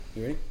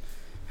You ready?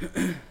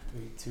 3,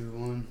 2,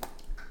 1.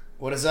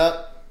 What is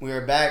up? We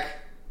are back.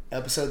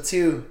 Episode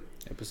 2.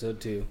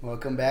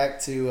 Welcome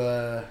back to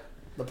the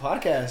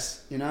podcast.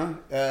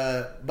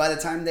 By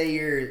the time that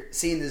you're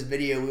seeing this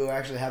video, we will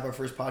actually have our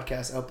first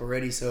podcast up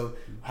already. So,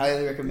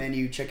 highly recommend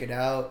you check it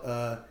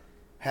out.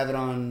 Have it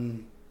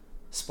on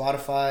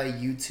Spotify,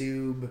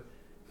 YouTube.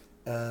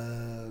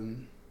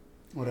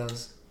 What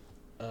else?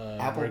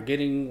 Apple.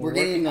 We're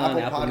working on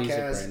Apple Music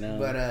right now.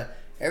 But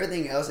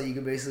everything else that you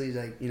can basically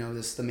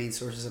this the main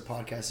sources of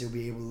podcasts. You'll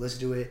be able to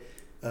listen to it.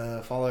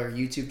 Follow our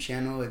YouTube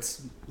channel.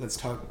 It's Let's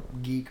Talk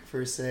Geek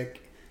for a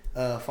sec.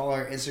 Follow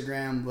our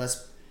Instagram.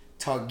 Let's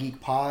Talk Geek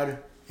Pod,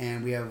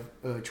 and we have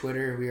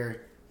Twitter. We are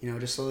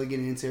just slowly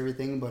getting into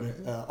everything, but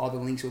all the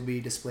links will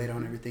be displayed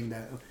on everything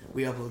that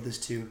we upload this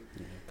to.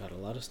 Yeah, got a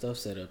lot of stuff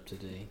set up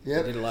today.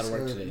 Yep. Did a lot of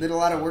work today. Did a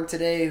lot of work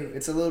today.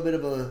 It's a little bit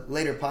of a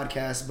later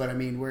podcast, but I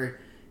mean we're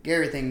get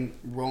everything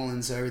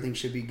rolling, so everything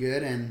should be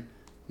good. And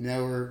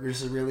now we're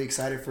just really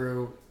excited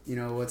for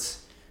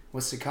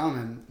what's to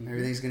come, and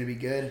everything's gonna be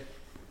good.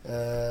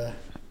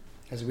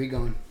 How's the week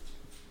going?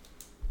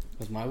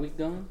 How's my week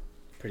going?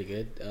 Pretty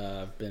good.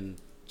 I've been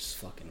just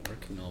fucking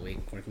working all week,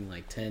 working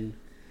like 10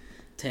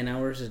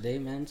 hours a day,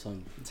 man. So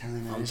I'm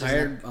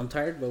tired. I'm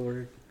tired, but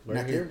we're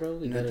here, bro.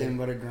 Nothing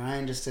but a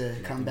grind just to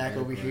come back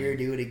over here,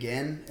 do it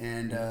again,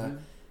 and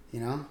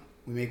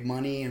we make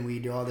money and we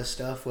do all this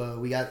stuff.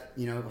 We got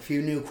a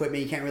few new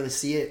equipment. You can't really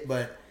see it,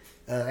 but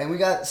and we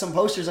got some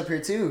posters up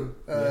here too.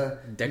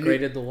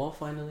 Decorated the wall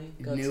finally.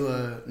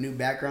 New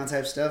background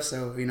type stuff.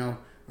 So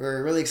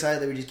we're really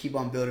excited that we just keep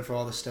on building for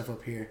all this stuff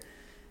up here.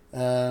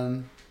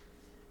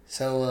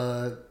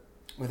 So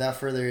without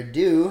further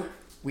ado,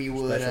 we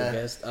would special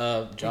guest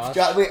Josh.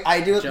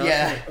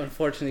 Josh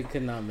Unfortunately,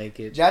 could not make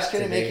it. Josh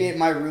couldn't make it.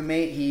 My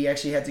roommate, he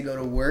actually had to go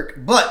to work,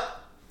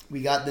 but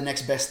we got the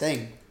next best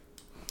thing,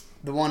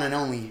 the one and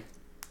only.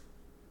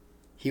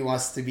 He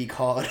wants to be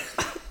called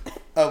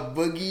a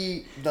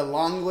Boogie the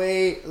Long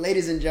Way.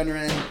 Ladies and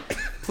gentlemen,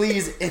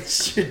 please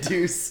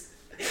introduce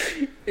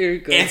Here he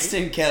goes.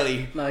 Anston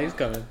Kelly. No, he's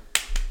coming.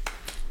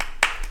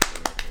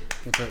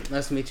 What's up?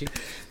 Nice to meet you.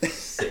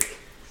 Sick.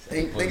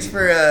 Thanks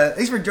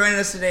for joining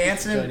us today,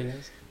 Anston.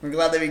 We're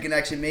glad that we can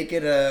actually make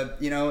it.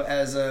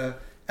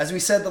 As we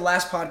said the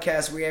last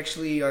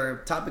podcast, our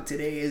topic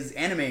today is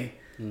anime.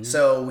 Mm-hmm.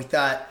 So we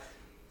thought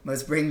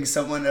let's bring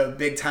someone a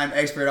big time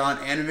expert on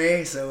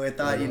anime. So we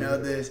thought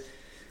this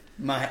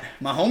my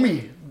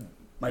homie,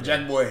 my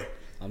Jack boy.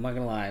 I'm not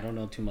gonna lie, I don't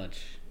know too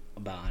much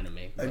about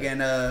anime. Again,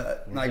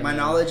 my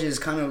knowledge is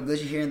kind of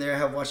glitchy here and there. I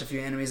have watched a few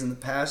animes in the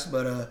past,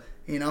 but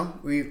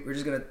we're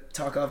just gonna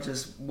talk off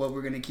just what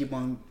we're gonna keep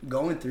on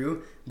going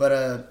through. But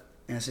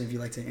Anston, if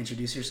you'd like to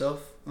introduce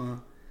yourself.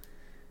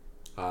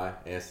 Hi,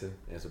 Anston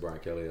Brian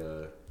Kelly.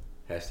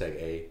 Hashtag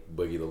A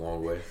Boogie the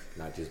Long Way,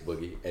 not just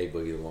Boogie. A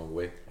Boogie the Long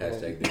Way.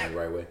 Hashtag the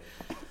right way.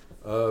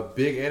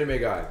 Big anime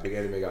guy.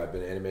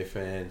 Been an anime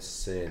fan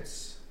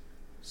since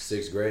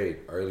 6th grade,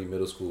 early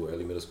middle school.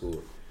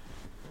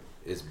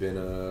 It's been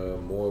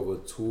more of a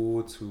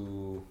tool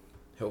to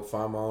help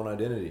find my own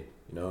identity.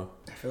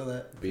 I feel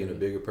that. Being a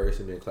bigger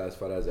person, being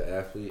classified as an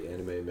athlete,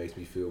 anime makes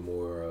me feel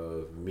more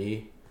of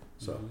me.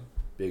 So,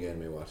 big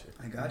anime watcher.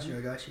 I got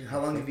you.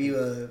 How long have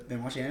you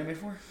been watching anime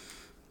for?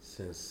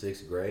 Since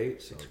 6th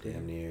grade. So,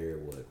 damn near,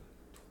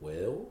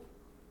 12?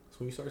 That's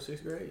when you started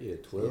 6th grade? Yeah,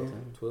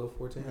 12,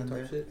 14, that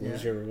type shit. Yeah.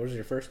 What was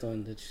your first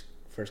one that you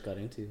first got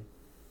into?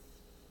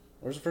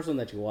 What was the first one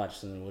that you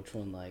watched, and then which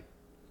one, like?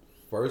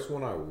 First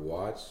one I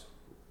watched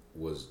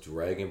was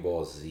Dragon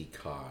Ball Z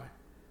Kai.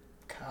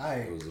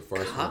 It was the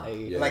first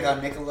one. Yeah. Like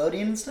on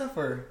Nickelodeon and stuff,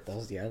 or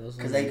those.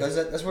 Because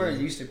that's where it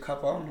used to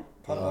pop off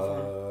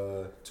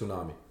on.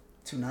 Toonami.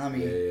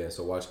 Yeah.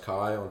 So watch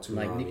Kai on Toonami.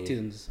 Like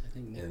Nicktoons, I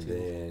think. And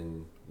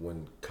then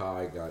when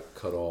Kai got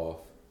cut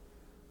off,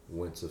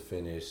 went to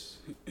finish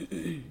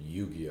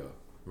Yu-Gi-Oh.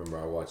 Remember,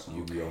 I watched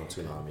Yu-Gi-Oh on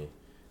Toonami,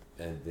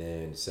 and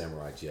then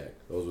Samurai Jack.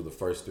 Those were the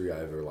first 3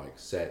 I ever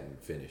sat and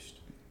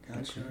finished.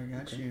 Got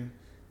you.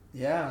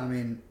 Yeah, I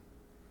mean,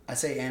 I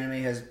say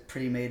anime has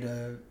pretty made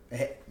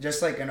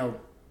just like in a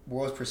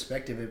world's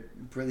perspective, it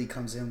really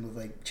comes in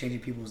with changing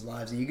people's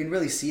lives, and you can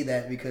really see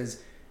that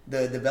because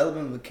the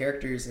development of the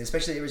characters,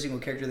 especially every single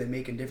character they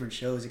make in different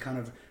shows, it kind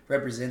of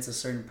represents a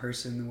certain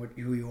person and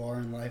who you are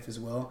in life as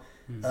well.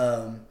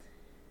 Mm-hmm.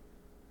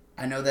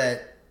 I know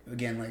that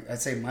again,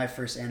 I'd say my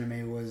first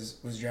anime was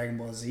Dragon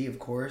Ball Z, of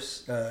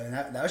course, and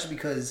that was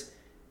because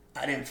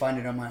I didn't find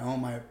it on my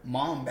own. My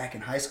mom back in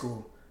high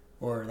school,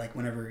 or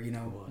whenever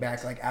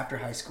back after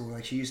high school,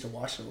 she used to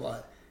watch it a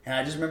lot. And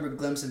I just remember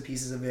glimpsing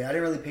pieces of it. I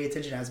didn't really pay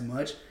attention as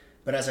much,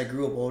 but as I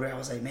grew up older, I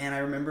was like, man, I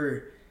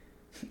remember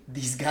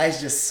these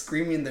guys just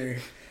screaming their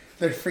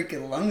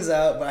freaking lungs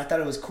out, but I thought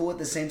it was cool at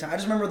the same time. I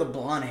just remember the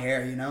blonde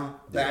hair,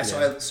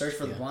 So I searched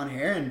for the blonde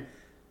hair and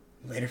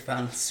later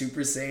found Super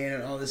Saiyan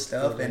and all this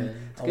stuff. And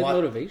it's good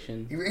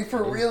motivation.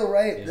 For real,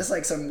 right? Yeah.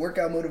 That's some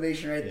workout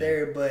motivation right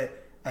there. But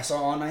I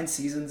saw all 9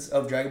 seasons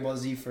of Dragon Ball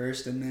Z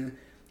first, and then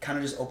kind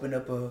of just opened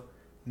up a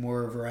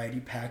more variety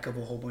pack of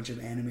a whole bunch of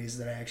animes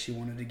that I actually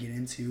wanted to get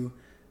into.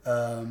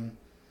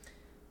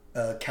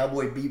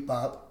 Cowboy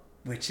Bebop,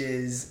 which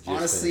is Just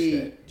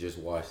honestly just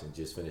watched and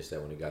just finished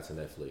that when it got to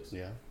Netflix.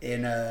 Yeah.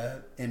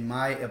 In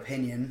my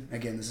opinion,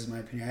 again, this is my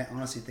opinion. I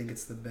honestly think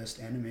it's the best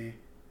anime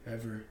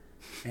ever.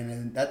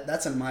 And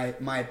that's in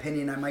my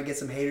opinion. I might get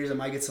some haters, I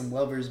might get some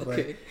lovers,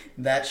 but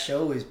that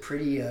show is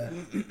pretty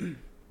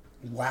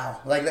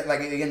wow. Like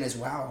again, it's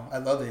wow. I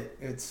love it.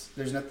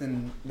 There's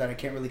nothing that I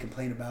can't really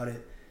complain about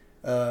it.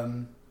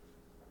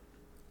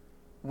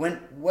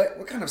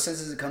 What kind of sense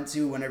does it come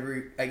to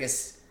whenever, I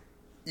guess,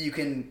 you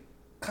can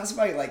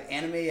classify like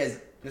anime as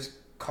just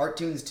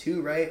cartoons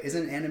too, right?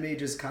 Isn't anime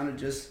just kind of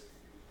just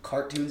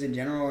cartoons in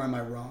general, or am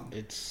I wrong?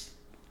 It's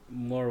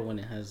more when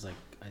it has like,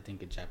 I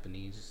think, a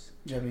Japanese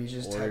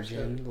just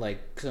origin.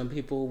 Like some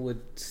people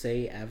would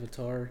say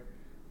Avatar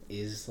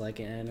is like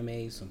an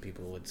anime. Some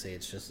people would say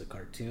it's just a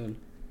cartoon.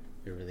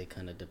 It really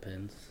kind of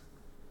depends.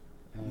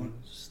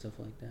 Stuff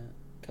like that.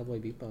 Cowboy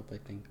Bebop, I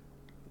think,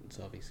 it's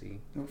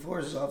obviously. Before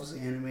it's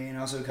obviously anime, and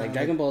also kind like of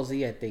Dragon Ball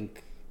Z. I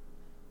think.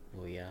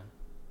 Well, yeah.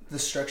 The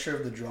structure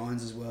of the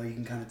drawings as well, you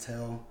can kind of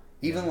tell.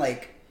 Even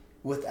like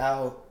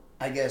without,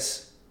 I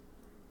guess,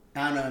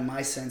 I don't know. In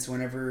my sense,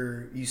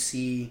 whenever you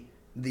see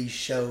these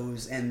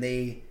shows and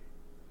they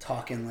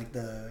talk in like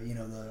the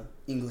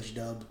English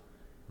dub,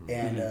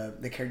 and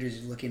the characters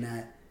you're looking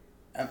at,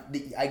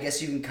 I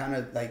guess you can kind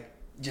of like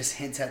just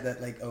hint at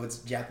that, like, oh, it's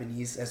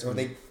Japanese, or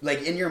they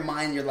like in your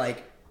mind you're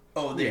like,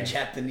 oh, they're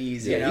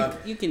Japanese, you know.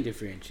 You can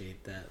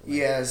differentiate that. Like,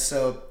 yeah,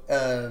 so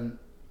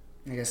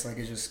I guess like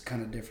it just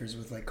kind of differs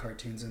with like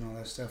cartoons and all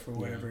that stuff or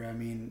whatever. I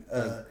mean,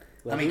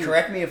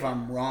 correct me if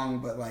I'm wrong,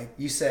 but like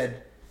you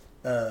said,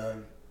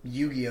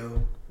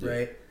 Yu-Gi-Oh,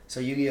 right? So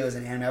Yu-Gi-Oh is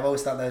an anime. I've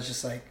always thought that was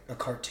just like a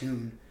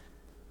cartoon.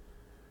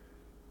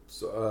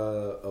 So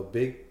a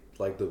big,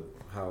 like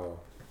how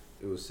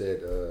it was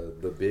said,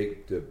 the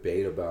big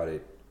debate about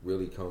it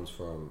really comes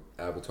from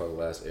Avatar: The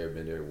Last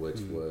Airbender,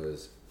 which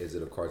was, is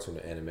it a cartoon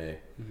or anime?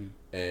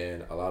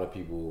 And a lot of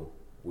people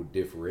would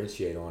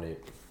differentiate on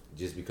it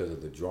just because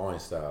of the drawing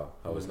style,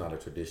 how it's not a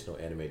traditional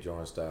anime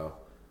drawing style,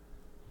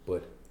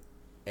 but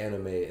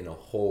anime in a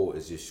whole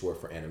is just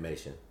short for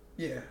animation.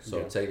 Yeah.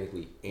 So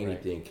technically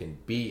anything can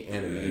be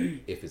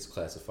anime if it's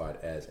classified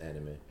as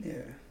anime.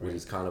 Yeah. Which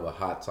is kind of a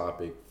hot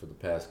topic for the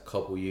past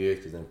couple years,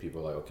 because then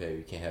people are like, okay,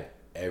 you can't have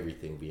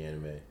everything be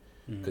anime.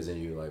 Because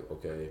then you're like,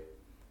 okay,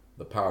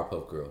 the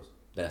Powerpuff Girls,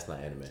 that's not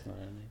anime. It's not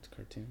anime, it's a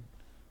cartoon.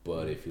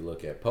 But if you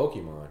look at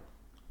Pokemon,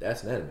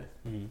 that's an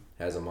anime.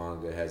 Has a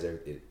manga, has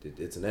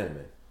it's an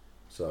anime.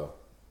 So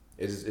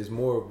it's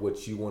more of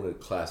what you want to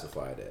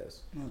classify it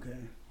as. Okay.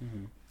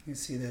 You can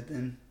see that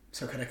then.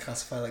 So could I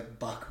classify like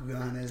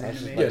Bakugan as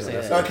anime?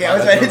 Yeah, no, okay, I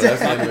was ready to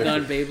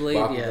Bakugan, Beyblade,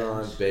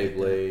 Bakugan,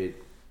 Beyblade,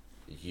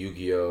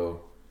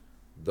 Yu-Gi-Oh,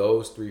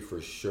 those three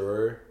for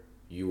sure.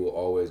 You will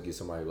always get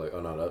somebody like,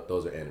 oh no,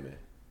 those are anime.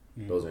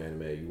 Those are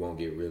anime. You won't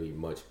get really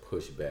much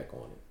pushback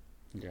on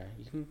it. Yeah,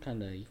 you can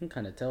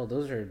kind of tell.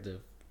 Those are the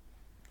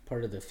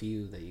part of the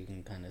few that you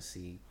can kind of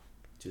see.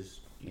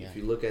 Just if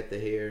you look at the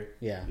hair,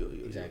 you'll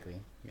exactly.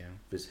 Yeah,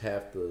 if it's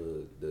half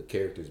the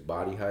character's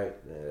body height,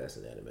 that's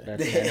an anime.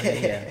 That's an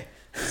anime, yeah.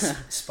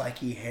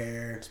 Spiky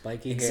hair,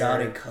 exotic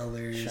hair,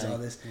 colors, shine, all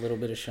this, a little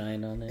bit of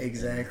shine on it.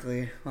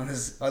 Exactly. On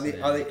this, I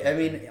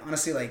mean,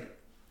 honestly, like,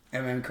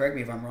 I mean, correct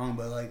me if I'm wrong,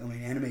 but like, I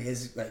mean, anime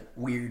is like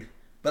weird,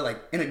 but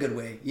like in a good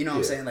way. You know what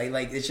I'm saying?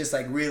 Like it's just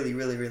like really,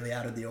 really, really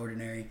out of the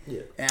ordinary.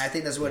 Yeah. And I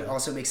think that's what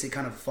also makes it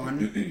kind of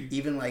fun.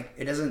 Even like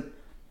it doesn't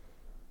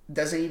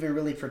even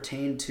really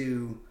pertain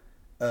to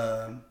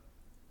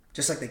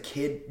just like the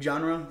kid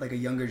genre, like a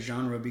younger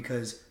genre,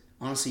 because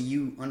honestly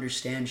you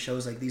understand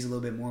shows like these a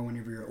little bit more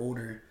whenever you're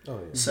older.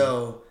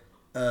 So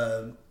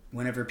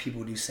whenever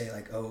people do say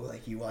like, oh,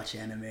 like you watch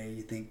anime,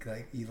 you think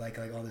like you like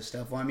all this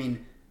stuff, well, I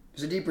mean,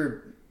 there's a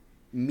deeper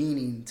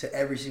meaning to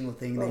every single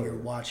thing that you're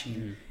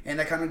watching. And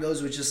that kind of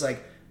goes with just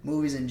like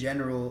movies in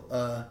general.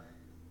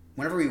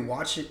 Whenever we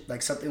watch it,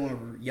 like something when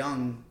we're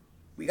young,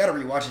 we got to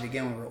rewatch it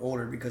again when we're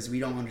older, because we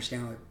don't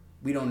understand, like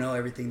we don't know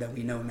everything that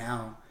we know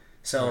now.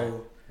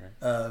 So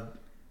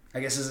I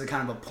guess this is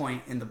kind of a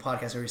point in the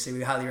podcast where we say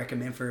we highly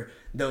recommend for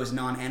those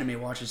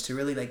non-anime watchers to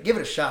really like give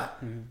it a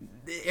shot.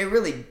 It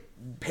really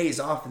pays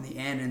off in the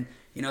end. And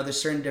you know, there's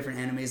certain different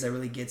animes that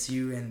really gets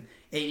you, and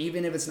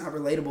even if it's not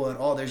relatable at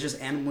all, there's just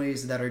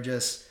animes that are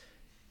just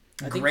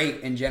great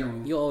in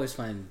general. You'll always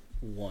find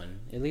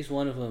at least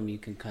one of them you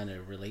can kind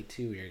of relate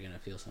to. You're gonna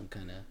feel some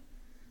kind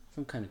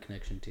of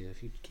connection to.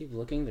 If you keep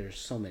looking, there's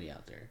so many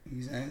out there.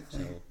 Exactly.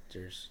 So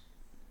there's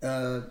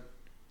a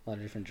lot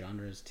of different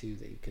genres too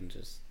that you can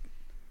just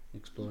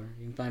explore.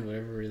 You can find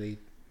whatever really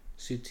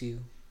suits you,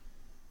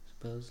 I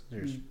suppose.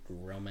 There's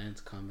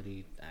romance,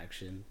 comedy,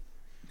 action.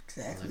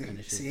 Exactly. All that kind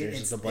of shit. See,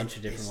 there's a bunch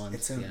of different ones.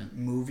 It's a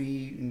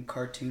movie in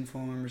cartoon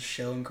form, a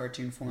show in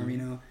cartoon form, you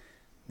know.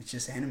 It's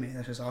just anime.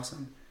 That's just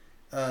awesome.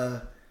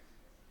 I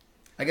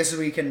guess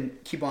we can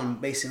keep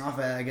on basing off of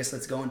that. I guess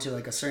let's go into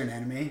like a certain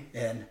anime.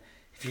 And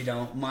if you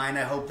don't mind,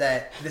 I hope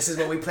that this is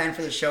what we planned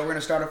for the show. We're going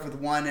to start off with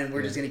one, and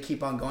we're just going to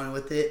keep on going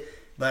with it.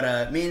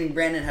 But me and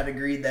Brandon had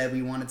agreed that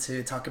we wanted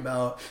to talk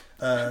about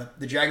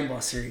the Dragon Ball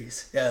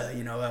series.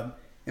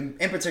 in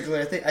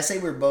particular, I say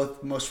we're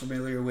both most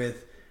familiar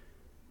with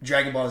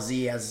Dragon Ball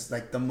Z as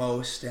like the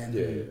most,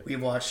 and we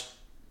watched.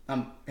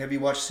 Have you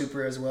watched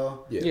Super as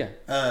well? Yeah.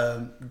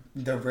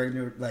 The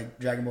regular like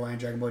Dragon Ball and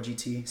Dragon Ball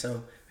GT.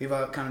 So we've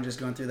kind of just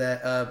gone through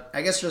that.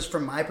 I guess just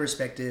from my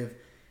perspective,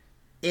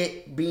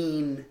 it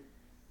being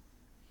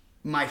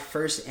my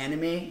first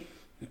anime,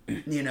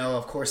 you know,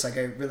 of course, like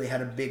I really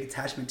had a big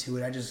attachment to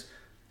it. I just,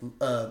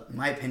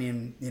 my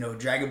opinion, you know,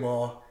 Dragon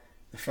Ball,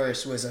 the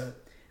first was a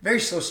very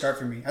slow start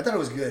for me. I thought it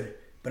was good,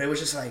 but it was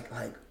just like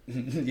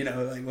you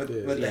know, like what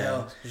the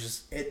hell?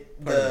 Just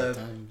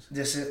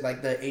just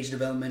like the age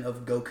development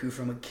of Goku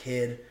from a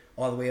kid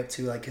all the way up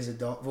to like his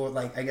adult, well,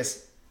 like I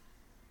guess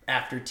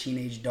after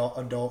teenage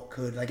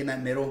adulthood, like in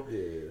that middle,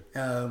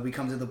 we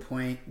come to the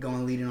point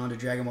leading on to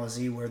Dragon Ball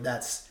Z where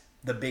that's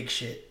the big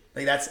shit.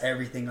 Like that's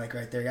everything, like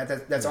right there.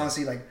 That's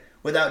honestly like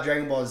without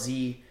Dragon Ball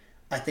Z,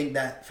 I think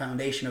that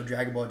foundation of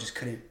Dragon Ball just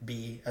couldn't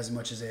be as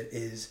much as it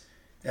is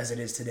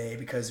today,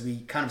 because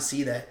we kind of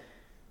see that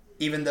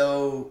even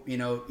though, you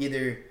know,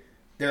 either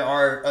there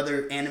are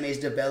other animes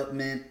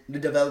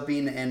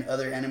developing and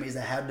other animes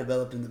that have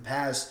developed in the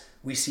past,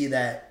 we see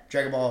that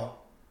Dragon Ball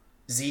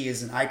Z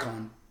is an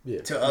icon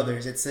to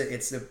others. It's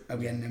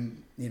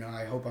again, you know,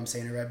 I hope I'm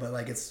saying it right, but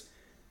like it's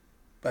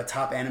a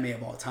top anime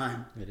of all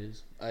time. It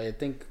is. I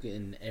think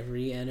in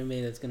every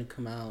anime that's going to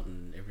come out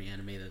and every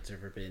anime that's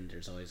ever been,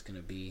 there's always going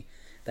to be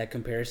that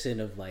comparison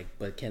of like,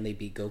 but can they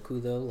beat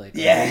Goku though? Like,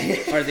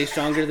 are they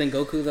stronger than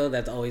Goku though?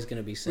 That's always going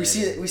to be said.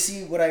 We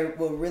see what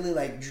really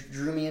like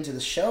drew me into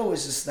the show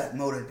was just that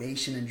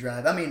motivation and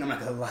drive. I mean, I'm not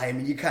gonna lie. I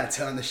mean, you kind of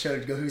tell in the show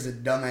Goku's a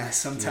dumbass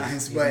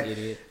sometimes, but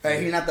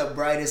he's not the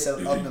brightest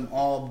of them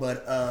all.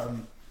 But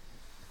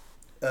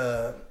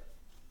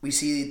we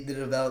see the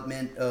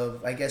development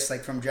of, I guess,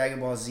 like from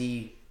Dragon Ball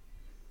Z,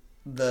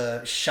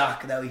 the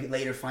shock that we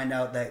later find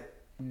out that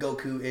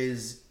Goku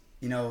is,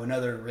 you know,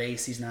 another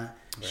race. He's not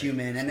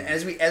human. And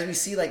as we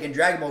see, like in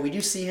Dragon Ball, we do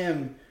see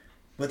him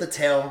with a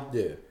tail.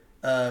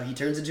 Yeah. He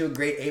turns into a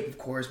great ape, of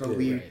course, but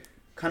we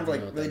kind of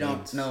like really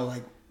don't know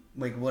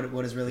like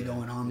what is really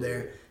going on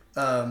there.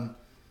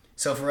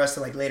 So for us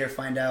to like later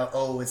find out,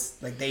 it's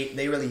like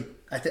they really,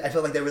 I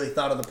feel like they really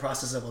thought of the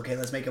process of, okay,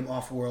 let's make him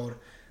off world.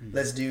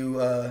 Let's do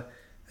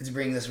let's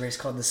bring this race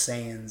called the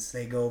Saiyans.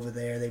 They go over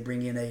there. They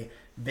bring in a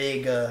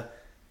big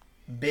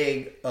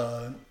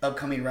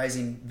upcoming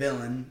rising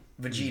villain,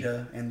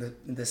 Vegeta, and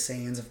the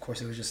Saiyans. Of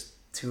course, it was just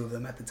two of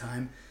them at the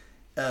time.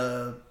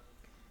 To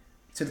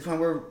the point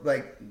where,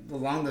 like,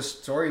 along the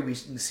story, we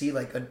see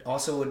like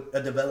also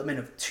a development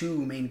of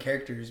two main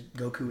characters,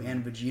 Goku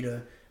and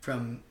Vegeta,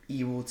 from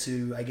evil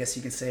to, I guess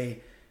you could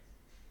say,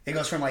 it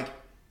goes from like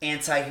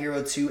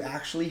anti-hero to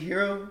actually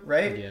hero,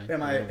 right? Yeah.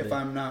 If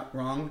I'm not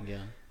wrong?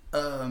 Yeah.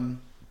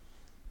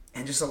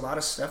 And just a lot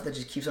of stuff that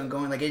just keeps on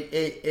going. Like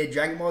it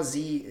Dragon Ball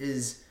Z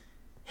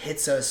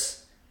hits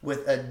us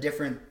with a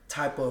different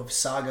type of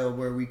saga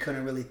where we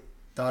couldn't really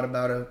thought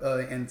about it.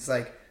 And it's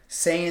like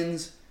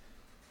Saiyans,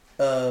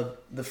 the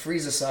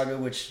Frieza saga,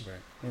 which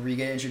where we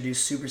get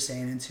introduced Super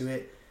Saiyan into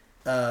it.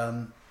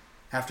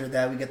 After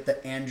that, we get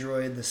the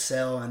Android, the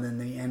Cell, and then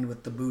they end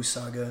with the Buu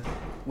saga,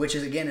 which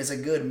is a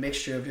good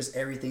mixture of just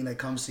everything that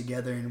comes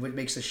together and what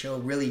makes the show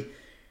really,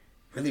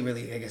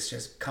 I guess,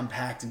 just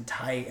compact and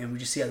tight. And we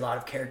just see a lot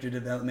of character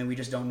development. We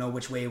just don't know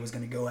which way it was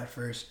going to go at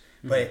first.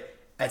 But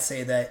I'd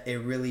say that it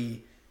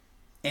really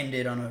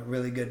ended on a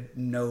really good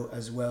note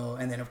as well.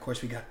 And then, of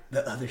course, we got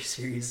the other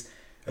series.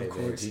 Of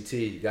course, man,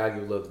 GT. You gotta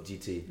give love to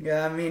GT.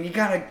 Yeah, I mean, you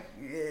gotta.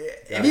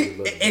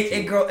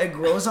 It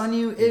grows on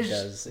you. It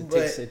does.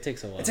 It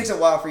takes a while. It takes a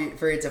while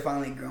for it to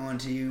finally grow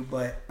onto you.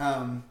 But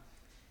I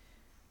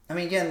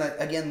mean,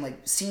 again, like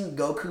seeing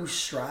Goku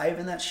strive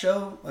in that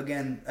show. I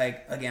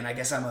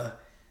guess I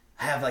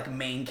have like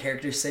main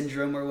character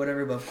syndrome or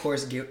whatever. But of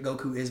course,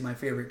 Goku is my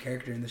favorite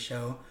character in the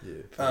show.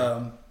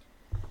 Yeah.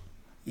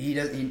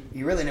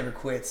 He really never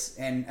quits.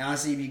 And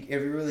honestly,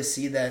 if you really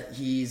see that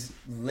he's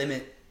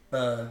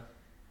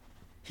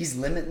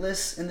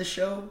limitless in the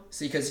show,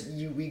 because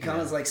we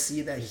kind of like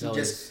see that he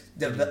just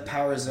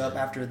powers up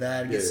after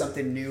that, gets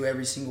something new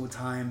every single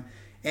time.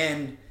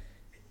 And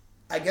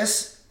I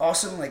guess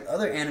also like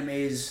other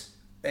animes,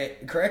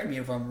 correct me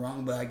if I'm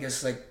wrong, but I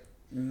guess like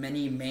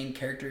many main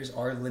characters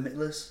are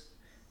limitless.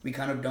 We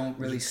kind of don't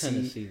really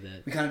see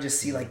that. We kind of just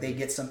see like they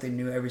get something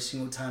new every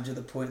single time, to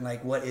the point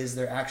like what is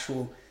their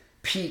actual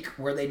peak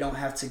where they don't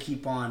have to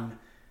keep on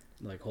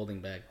like holding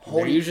back.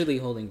 They're usually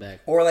holding back.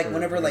 Or like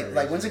whenever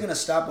like when's it gonna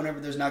stop? Whenever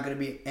there's not gonna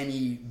be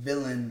any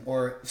villain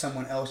or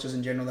someone else just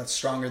in general that's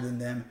stronger than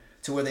them,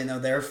 to where they know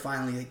they're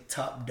finally like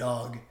top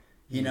dog.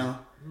 You know.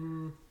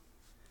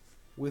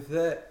 With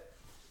that,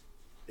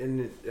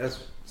 and that's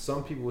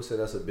some people would say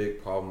that's a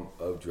big problem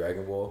of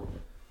Dragon Ball.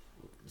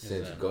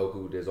 Since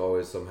Goku, there's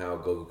always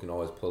somehow Goku can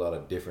always pull out a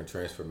different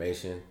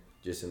transformation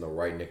just in the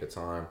right nick of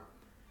time,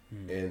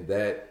 and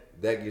that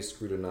gets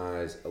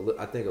scrutinized,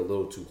 I think, a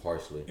little too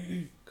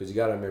harshly. Because you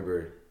got to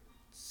remember,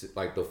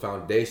 like, the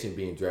foundation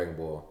being Dragon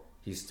Ball,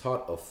 he's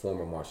taught a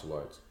form of martial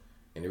arts.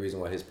 And the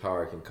reason why his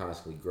power can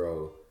constantly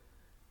grow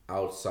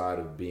outside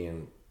of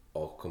being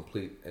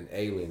an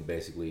alien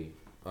basically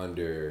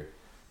under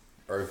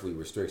earthly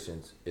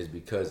restrictions is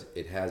because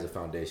it has a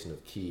foundation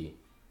of ki,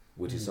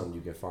 which is something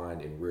you can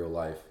find in real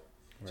life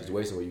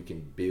situation where you can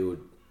build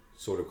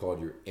sort of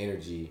called your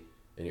energy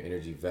and your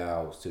energy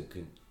valves to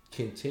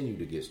continue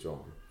to get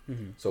stronger.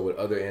 So with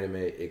other anime,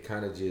 it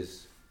kind of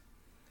just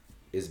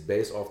is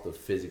based off the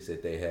physics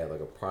that they have.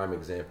 Like a prime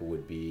example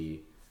would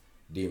be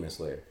Demon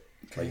Slayer.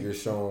 Okay. Like you're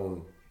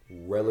shown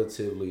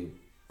relatively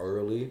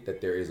early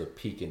that there is a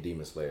peak in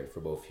Demon Slayer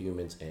for both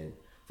humans and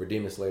for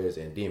Demon Slayers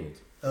and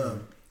demons.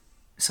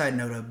 Side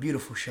note, a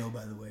beautiful show,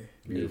 by the way.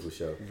 Beautiful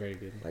show. Very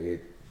good.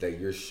 Like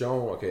you're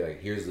shown, okay,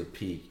 like here's the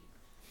peak,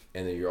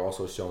 and then you're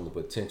also shown the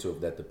potential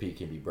that the peak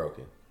can be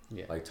broken.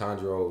 Yeah. Like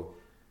Tanjiro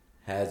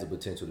has the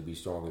potential to be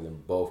stronger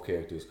than both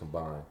characters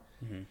combined.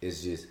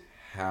 It's just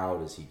how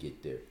does he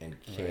get there, and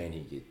can he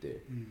get there?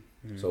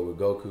 So with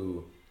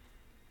Goku,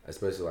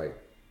 especially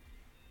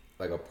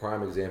like a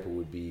prime example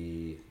would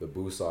be the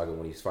Buu Saga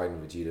when he's fighting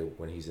Vegeta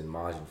when he's in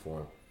Majin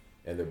form,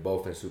 and they're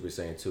both in Super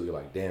Saiyan 2. You're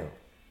like, damn,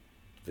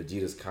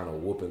 Vegeta's kind of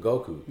whooping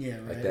Goku. Yeah,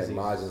 right. Like that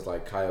Majin's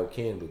like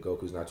Kaioken, but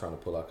Goku's not trying to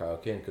pull out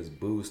Kaioken because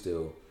Buu's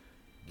still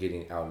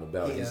getting out and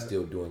about. He's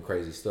still doing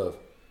crazy stuff.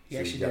 So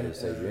you gotta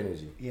save your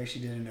energy. He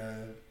actually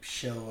didn't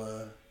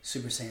show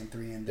Super Saiyan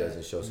 3 and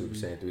doesn't show Super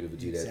Saiyan 3 to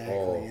Vegeta at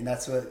all. And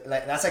that's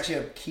actually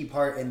a key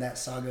part in that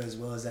saga as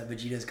well, is that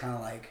Vegeta's kind of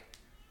like,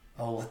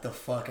 oh, what the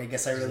fuck? I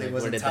guess I really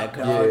wasn't top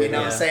dog. You know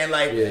what I'm saying?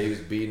 Like, he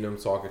was beating him,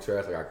 talking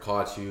trash. Like, I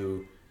caught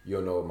you. You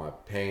don't know what my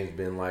pain's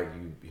been like.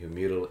 You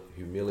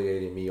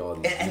humiliating me all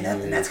these years.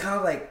 And that's kind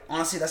of like,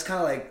 honestly, that's kind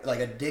of like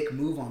a dick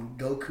move on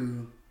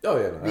Goku. Oh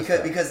yeah, no,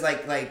 because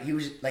like he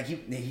was like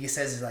he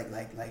says like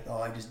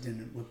oh, I just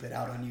didn't whip it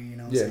out on you, you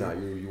know.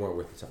 You weren't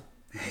worth the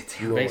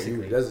time.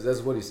 Basically,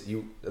 that's what he's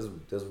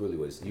that's really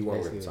what it's. You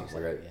weren't worth the time.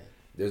 Like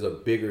there's a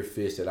bigger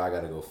fish that I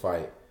gotta go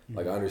fight.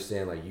 Like I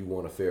understand, like you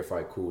want a fair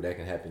fight, cool. That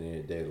can happen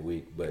any day of the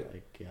week, but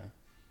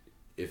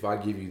if I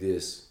give you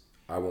this,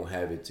 I won't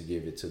have it to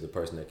give it to the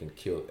person that can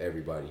kill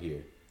everybody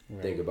here.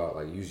 Right. Think about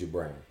like use your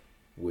brain,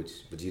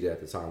 which Vegeta at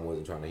the time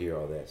wasn't trying to hear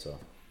all that. So,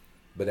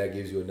 but that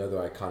gives you another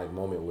iconic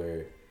moment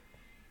where.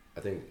 I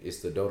think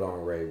it's the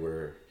Dodon Ray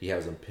where he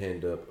has him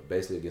pinned up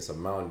basically against a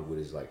mountain with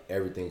his like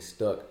everything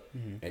stuck,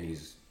 and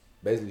he's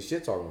basically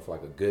shit talking for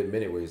like a good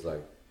minute where he's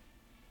like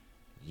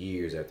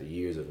years after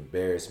years of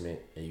embarrassment,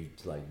 and you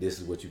like this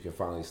is what you can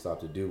finally stop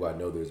to do. I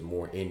know there's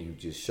more in you.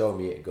 Just show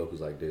me it. And Goku's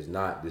like, there's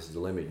not. This is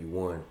the limit. You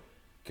won.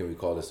 Can we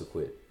call this a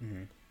quit?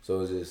 So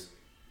it's just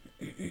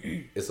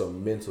it's a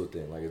mental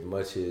thing. Like as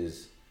much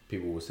as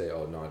people will say,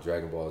 oh no,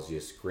 Dragon Ball is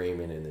just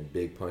screaming and then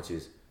big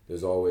punches.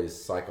 There's always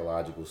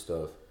psychological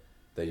stuff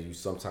that you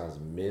sometimes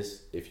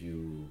miss if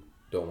you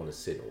don't want to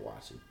sit and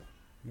watch it.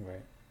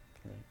 Right.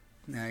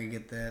 Now you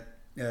get that.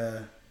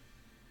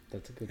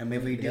 That's a good. And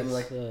maybe we do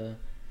like.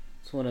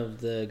 It's one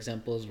of the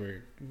examples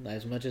where,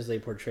 as much as they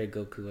portray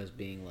Goku as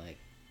being like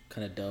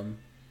kind of dumb,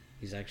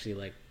 he's actually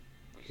like,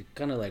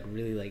 kind of like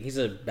really like he's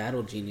a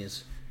battle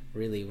genius,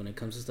 really, when it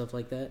comes to stuff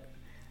like that.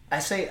 I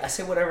say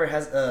whatever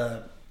has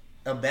a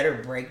better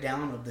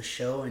breakdown of the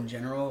show in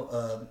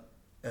general.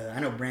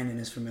 I know Brandon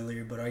is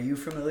familiar, but are you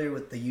familiar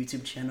with the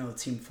YouTube channel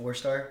Team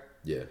 4-Star?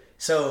 Yeah.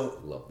 So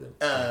love them.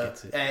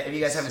 If you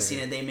guys haven't seen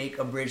it, they make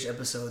abridged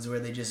episodes where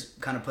they just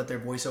kind of put their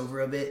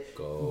voiceover a bit.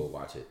 Go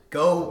watch it.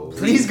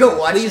 Please go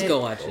watch it. Please go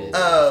watch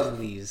it.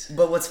 Please.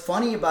 But what's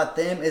funny about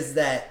them is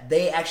that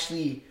they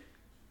actually,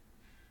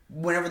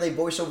 whenever they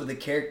voice over the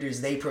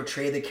characters, they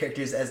portray the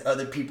characters as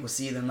other people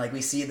see them. Like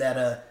we see that,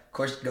 of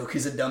course,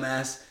 Goku's a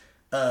dumbass.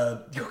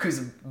 Goku's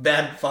a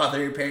bad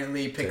father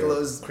apparently.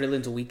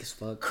 Krillin's weak as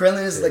fuck.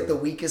 Krillin is like the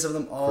weakest of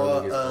them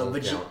all.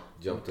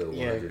 Jump to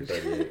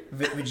 138.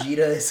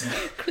 Vegeta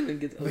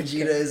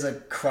is a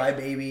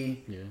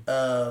crybaby.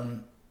 Yeah.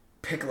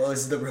 Piccolo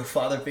is the real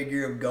father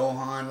figure of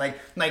Gohan. Like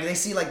they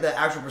see like the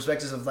actual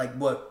perspectives of like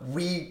what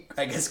we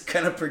I guess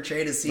kind of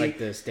portray to see. Like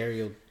the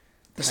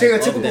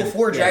stereotypical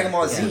for Dragon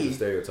Ball Z. The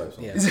stereotypes.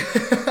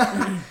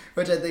 Yeah.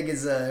 Which I think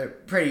is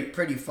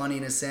pretty funny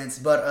in a sense,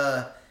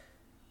 but.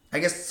 I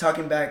guess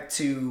talking back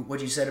to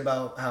what you said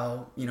about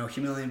how,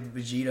 humiliating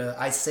Vegeta,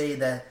 I say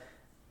that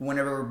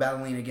whenever we're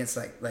battling against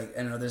like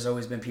I know there's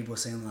always been people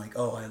saying like,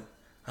 oh,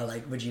 I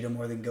like Vegeta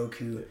more than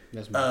Goku.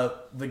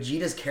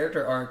 Vegeta's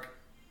character arc,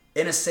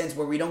 in a sense,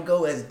 where we don't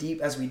go as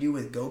deep as we do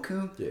with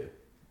Goku.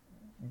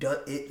 Yeah.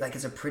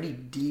 It's a pretty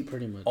deep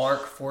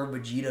arc for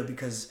Vegeta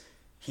because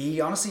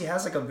he honestly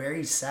has like a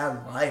very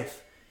sad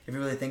life if you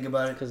really think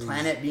about it.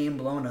 Planet being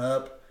blown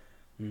up,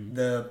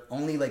 the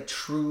only like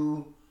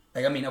true.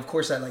 Like, I mean, of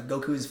course,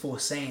 Goku is full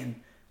Saiyan,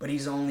 but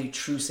he's the only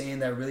true Saiyan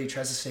that really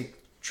tries to stay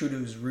true to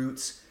his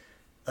roots.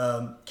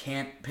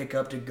 Can't pick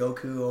up to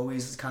Goku,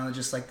 always kind of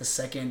just like the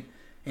second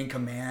in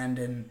command,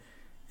 and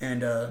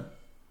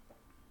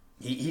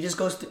he just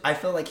goes through, I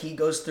feel like he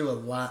goes through a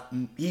lot.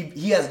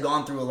 He has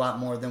gone through a lot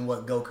more than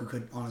what Goku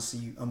could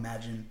honestly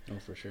imagine. Oh,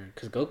 for sure.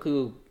 Because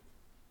Goku,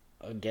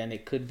 again,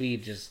 it could be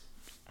just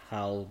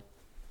how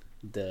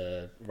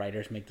the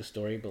writers make the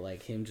story, but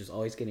like him just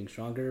always getting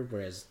stronger,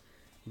 whereas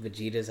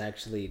Vegeta's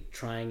actually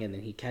trying, and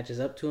then he catches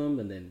up to him,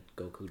 and then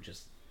Goku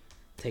just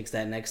takes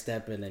that next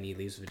step, and then he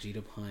leaves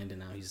Vegeta behind, and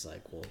now he's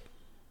like, well,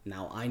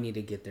 now I need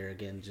to get there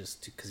again,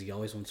 just because he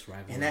always wants to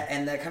rival.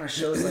 And that kind of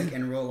shows like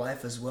in real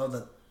life as well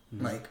that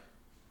like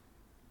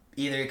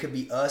either it could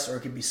be us or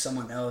it could be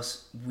someone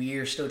else.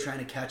 We're still trying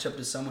to catch up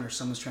to someone, or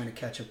someone's trying to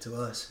catch up to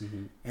us,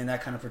 and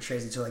that kind of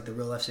portrays into like the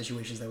real life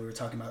situations that we were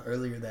talking about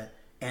earlier. That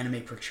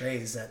anime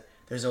portrays that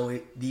there's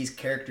always these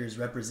characters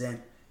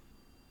represent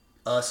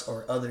us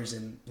or others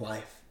in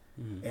life,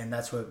 and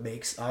that's what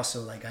makes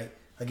also like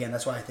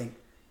that's why I think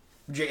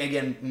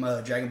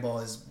Dragon Ball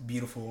is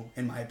beautiful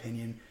in my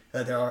opinion.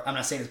 I'm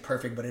not saying it's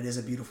perfect, but it is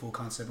a beautiful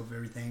concept of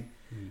everything.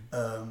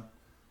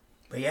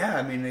 But yeah,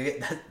 I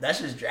mean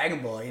that's just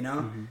Dragon Ball, you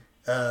know.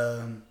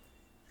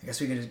 I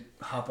guess we can just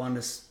hop on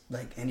to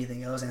like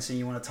anything else. Anston,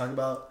 you want to talk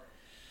about?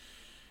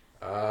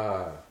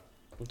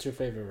 What's your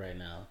favorite right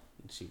now?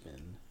 That you've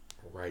been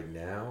right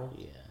now?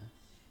 Yeah.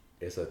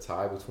 It's a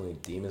tie between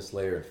Demon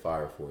Slayer and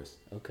Fire Force.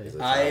 Okay.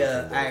 I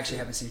actually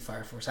haven't seen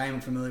Fire Force. I am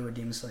familiar with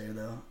Demon Slayer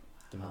though.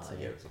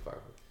 Yeah, it's a Fire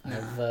Force.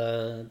 I've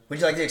Would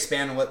you like to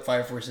expand on what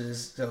Fire Force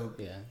is? So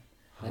yeah.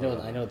 I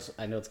know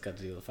it's got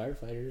to do with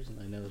firefighters, and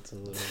I know it's a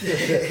little.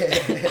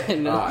 I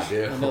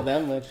know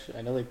that much.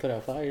 I know they put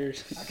out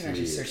fires. I can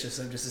actually search this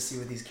up just to see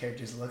what these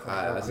characters look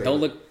like. Don't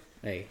look.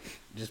 Hey,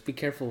 just be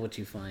careful what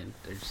you find.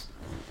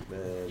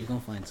 Man. You're gonna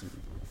find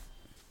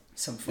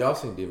some. Y'all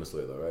seen Demon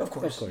Slayer though, right? Of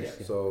course. Yeah.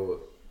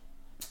 So,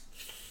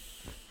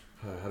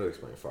 how to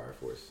explain Fire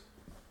Force?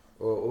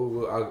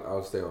 Well,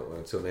 I'll stay on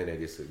until Nene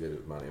gets a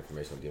good amount of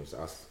information on Demon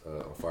Slayer.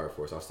 On Fire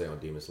Force, I'll stay on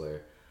Demon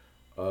Slayer.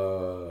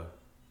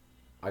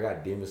 I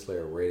got Demon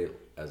Slayer rated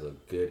as a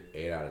good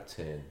 8 out of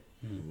 10,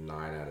 9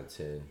 out of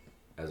 10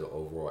 as an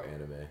overall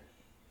anime.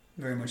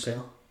 Very much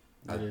so.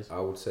 I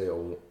would say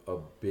a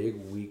big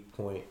weak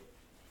point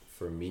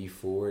for me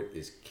for it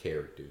is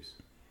characters.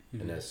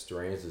 And that's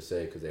strange to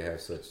say because they have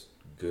such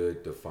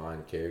good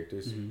defined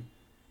characters.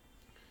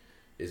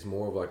 It's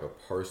more of like a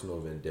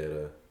personal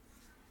vendetta.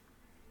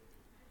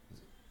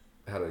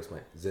 How to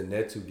explain?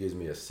 Zenitsu gives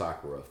me a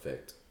Sakura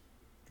effect.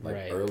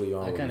 Like early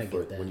on,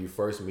 when you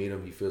first meet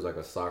him, he feels like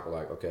a Sakura.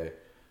 Like, okay,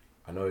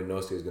 I know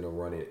Inosuke is gonna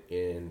run it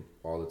in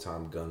all the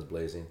time, guns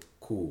blazing.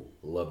 Cool,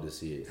 love to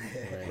see it.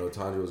 I know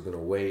Tanjiro was gonna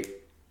wait,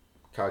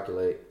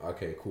 calculate.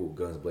 Okay, cool,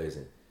 guns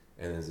blazing.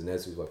 And then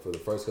Zenitsu's like for the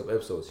first couple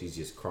episodes, he's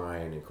just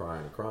crying and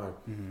crying and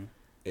crying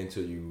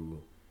until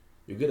you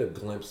get a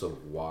glimpse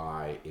of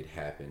why it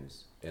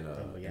happens in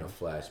a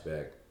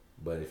flashback.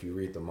 But if you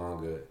read the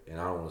manga,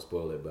 and I don't want to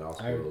spoil it, but I'll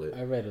spoil it.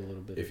 I read a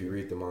little bit. If you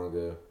read the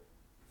manga,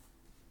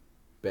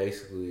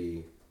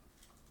 basically,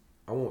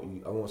 I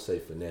won't say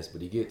finesse,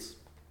 but he gets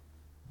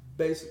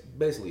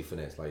basically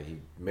finesse. Like he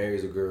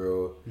marries a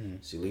girl,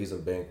 she leaves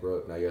him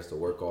bankrupt. Now he has to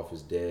work off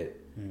his debt.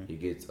 He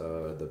gets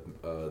the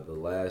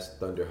last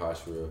Thunder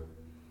Hashira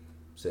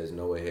says,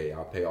 "No way, hey,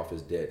 I'll pay off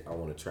his debt. I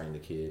want to train the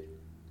kid."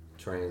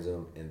 Trains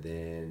him, and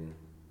then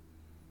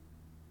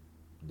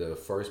the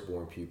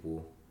firstborn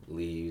pupil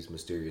leaves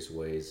mysterious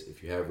ways.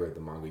 If you have read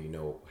the manga, you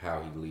know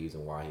how he leaves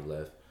and why he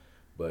left.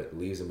 But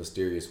leaves in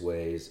mysterious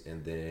ways,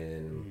 and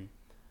then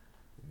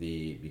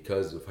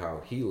because of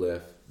how he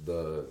left,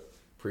 the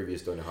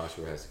previous Thunder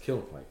Hashira has to kill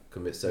him, like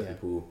commit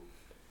seppuku,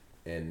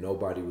 and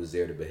nobody was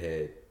there to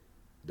behead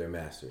their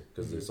master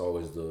because it's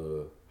always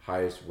the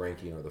highest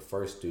ranking or the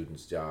first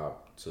student's job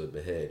to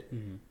behead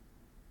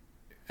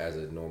as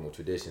a normal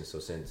tradition. So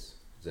since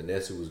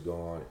Zenitsu was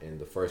gone and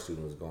the first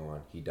student was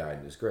gone, he died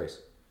in disgrace.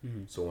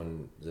 So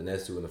when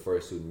Zenitsu and the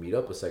first student meet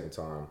up a second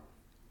time,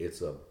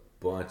 it's a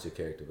bunch of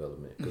character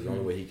development because the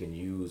only way he can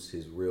use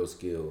his real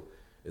skill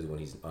is when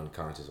he's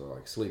unconscious or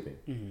like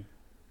sleeping.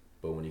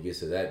 But when he gets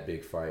to that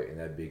big fight and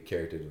that big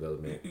character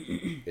development,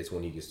 it's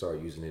when he can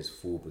start using his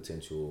full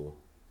potential.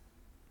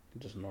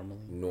 Just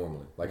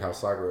normally, like how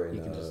Sakura and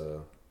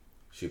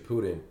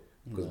Shippuden.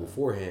 Because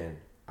beforehand,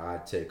 I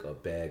take a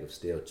bag of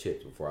stale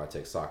chips before I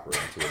take Sakura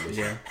into a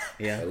mission.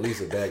 At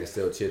least a bag of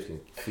stale chips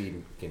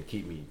can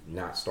keep me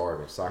not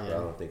starving. Sakura, I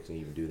don't think can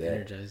even do that.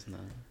 Energized now.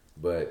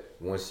 But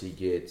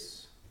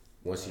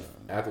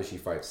after she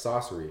fights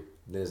Sasori,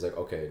 then it's like,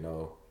 okay,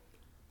 no,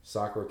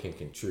 Sakura can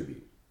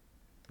contribute.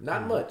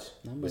 Not much,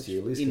 but she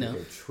at least can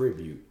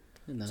contribute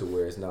to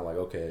where it's not like,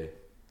 okay,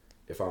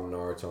 if I'm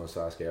Naruto and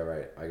Sasuke, all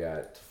right, I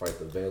got to fight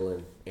the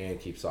villain and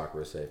keep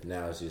Sakura safe.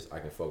 Now it's just I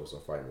can focus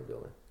on fighting the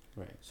villain.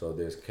 Right. So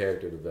there's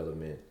character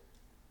development,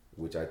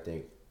 which I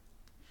think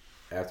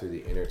after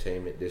the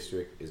entertainment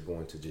district is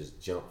going to just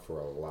jump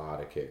for a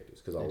lot of characters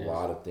because a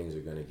lot of things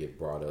are going to get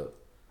brought up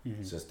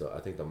since I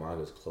think the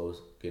manga is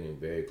getting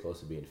very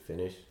close to being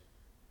finished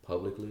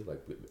publicly,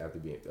 like after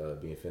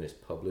being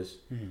finished published.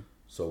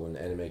 So when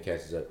the anime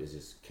catches up, it's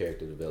just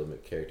character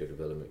development,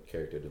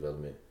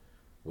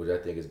 which I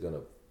think is going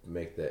to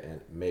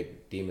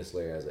make Demon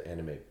Slayer as an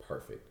anime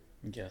perfect.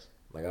 Yes.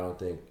 Like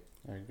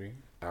I agree.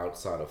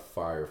 Outside of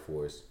Fire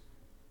Force,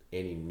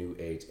 any new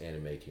age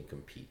anime can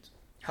compete.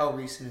 How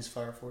recent is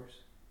Fire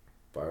Force?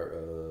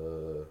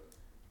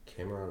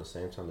 Came around the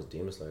same time as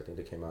Demon Slayer. I think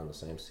they came out in the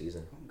same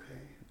season.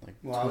 Okay. Like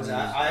well,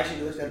 I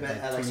actually looked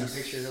at like some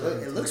pictures.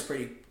 It looks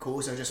pretty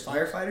cool. So just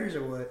firefighters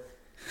or what?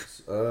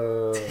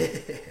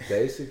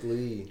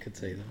 Basically, could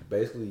say that.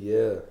 Basically,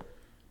 yeah.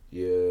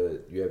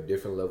 You have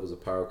different levels of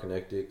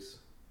pyrokinetics,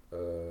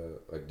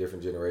 like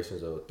different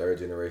generations. Of third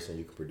generation,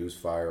 you can produce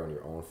fire on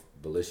your own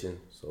volition.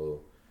 So,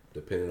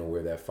 depending on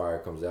where that fire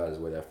comes out, is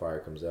where that fire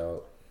comes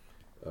out.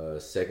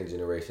 Second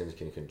generations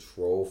can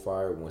control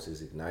fire once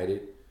it's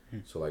ignited.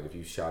 So, like if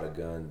you shot a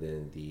gun,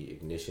 then the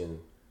ignition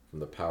from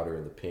the powder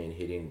and the pin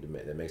hitting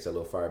that makes that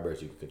little fire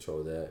burst, you can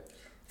control that.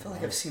 I feel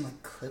like I've seen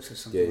like clips or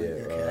something. Yeah.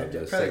 Like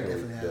that.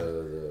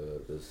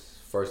 The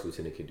first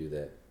lieutenant can do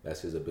that. That's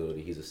his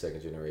ability. He's a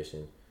second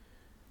generation.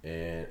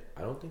 And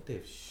I don't think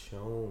they've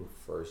shown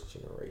first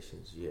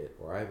generations yet,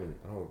 or I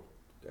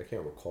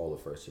can't recall the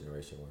first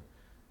generation one,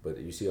 but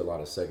you see a lot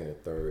of second and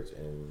thirds,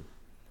 and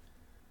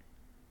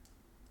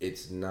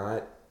it's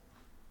not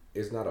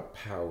a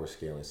power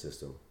scaling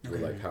system for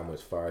like how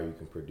much fire you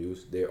can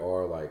produce. There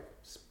are like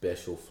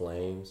special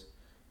flames,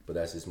 but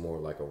that's just more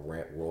like a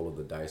roll of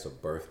the dice or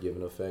birth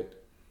given effect.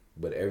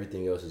 But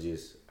everything else is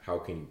just how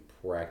can you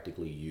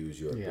practically use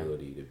your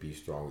ability to be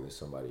stronger than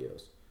somebody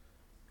else.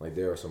 Like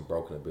there are some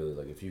broken abilities.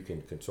 Like if you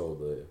can control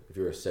if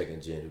you're a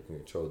second gen who can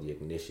control the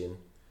ignition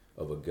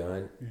of a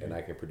gun, and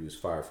I can produce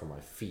fire from my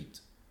feet,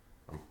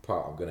 I'm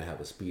gonna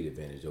have a speed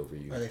advantage over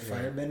you. Are they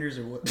firebenders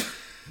or what?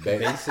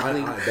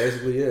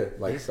 Basically, yeah.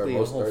 Like basically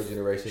most third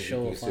generations,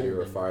 you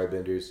consider firebenders.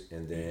 firebenders,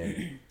 and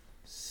then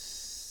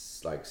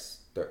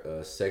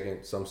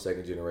some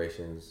second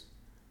generations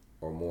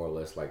are more or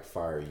less like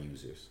fire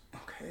users.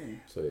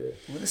 Okay. So yeah.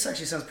 Well, this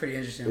actually sounds pretty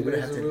interesting. I'm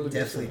gonna have to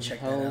definitely check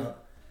that out.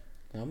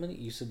 How many?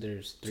 You said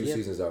there's 2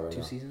 seasons out right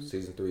now. 2 seasons?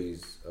 Season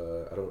 3's,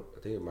 I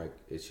think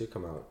it should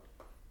come out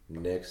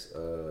next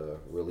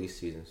release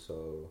season,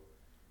 so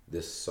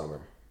this summer.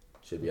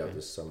 Should be out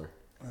this summer.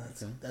 Well,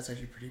 that's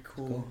actually pretty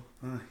cool.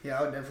 Yeah,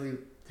 I would definitely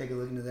take a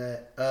look into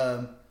that.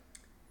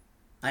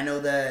 I know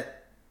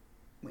that,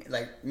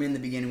 like, in the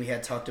beginning we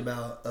had talked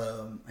about,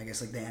 I guess,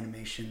 like the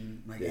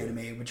animation, like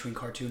anime between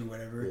cartoon or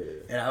whatever.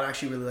 Yeah. And I would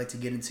actually really like to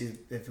get into,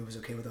 if it was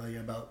okay with all you,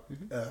 about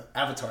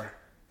Avatar.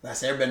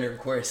 Last Airbender, of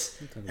course,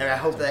 and I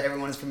hope that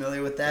everyone is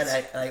familiar with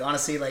that. I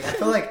honestly, like, I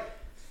feel like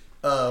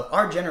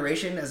our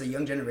generation, as a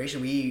young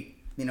generation,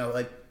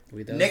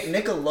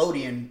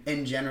 Nickelodeon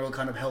in general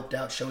kind of helped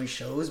out showing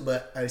shows,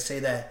 but I would say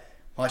that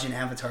watching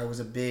Avatar was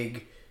a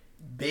big,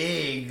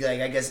 like,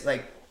 I guess,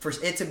 like, for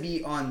it to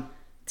be on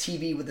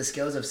TV with the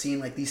scales of seeing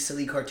like these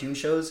silly cartoon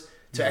shows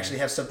to actually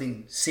have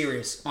something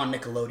serious on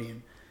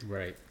Nickelodeon.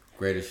 Right.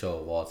 Greatest show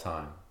of all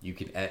time. You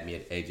can at me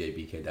at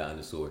AJBK_.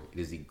 It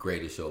is the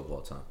greatest show of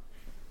all time.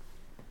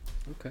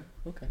 Okay.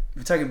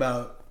 We're talking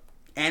about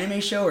anime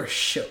show or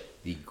show?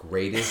 The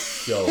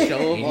greatest show.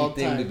 Show of all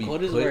time.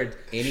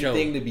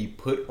 Anything to be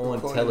put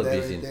on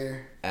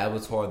television.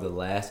 Avatar: The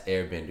Last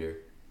Airbender.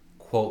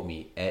 Quote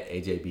me at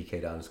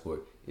AJBK_.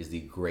 Is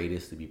the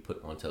greatest to be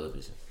put on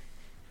television.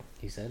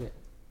 He said it.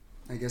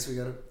 I guess we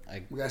gotta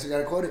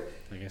quote it.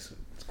 I guess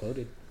it's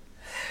quoted.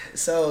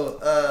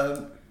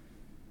 So,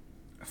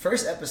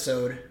 first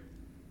episode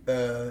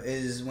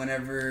is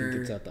whenever he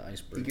gets out the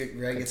iceberg.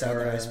 Gets out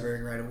the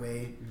iceberg right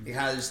away. It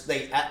kind of just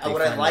like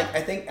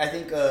I think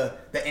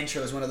the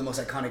intro is one of the most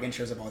iconic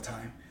intros of all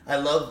time.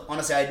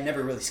 Honestly, I'd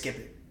never really skip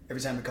it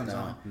every time it comes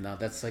on. No,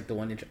 that's like the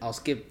one intro. I'll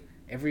skip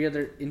every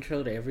other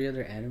intro to every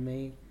other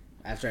anime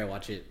after I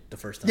watch it the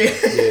first time.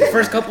 The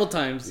first couple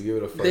times. You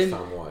give it a first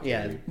time watch.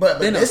 Yeah, but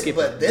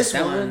this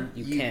one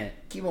you can't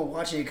keep on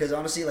watching it because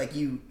honestly, like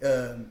you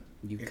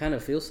kind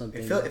of feel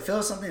something. It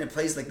feels something that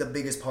plays like the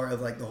biggest part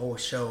of like the whole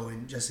show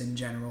and just in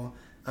general.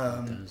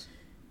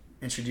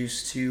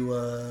 Introduced to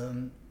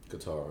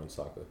Katara and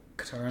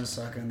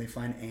Sokka, and they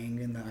find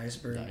Aang in the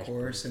iceberg, of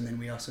course, and then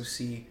we also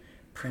see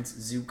Prince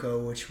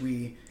Zuko, which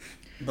we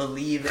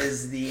believe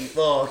is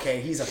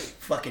he's a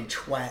fucking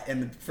twat in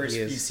the first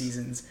few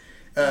seasons.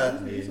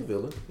 He's a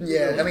villain.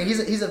 I mean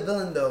he's a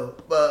villain though,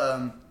 but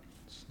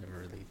never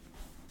really.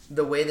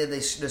 The way that they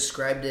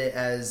described it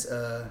as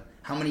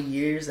how many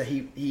years that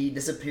he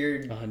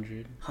disappeared?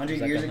 100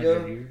 years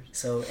ago.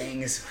 So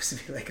Aang is supposed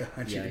to be like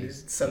 100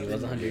 years. Something. He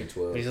was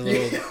 112. He's a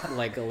little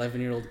like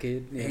 11-year-old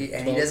kid.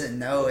 And he doesn't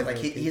know. Like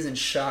he's in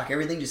shock.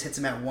 Everything just hits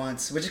him at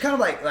once, which is kind of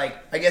like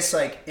I guess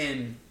like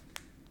in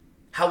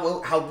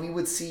how we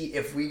would see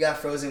if we got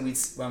frozen.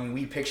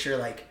 We picture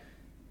like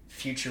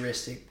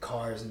futuristic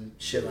cars and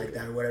shit like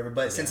that or whatever.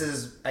 But since this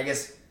is, I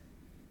guess,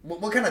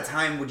 what kind of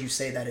time would you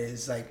say that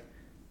is? Like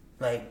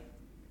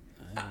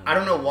I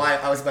don't know why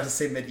I was about to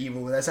say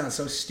medieval. That sounds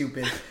so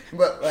stupid.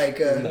 But like,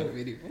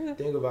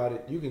 think about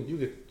it. You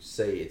could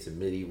say it's a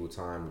medieval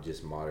time with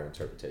just modern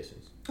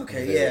interpretations.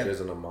 Okay,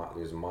 There's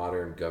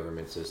modern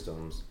government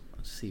systems.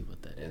 Let's see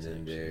what that is.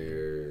 And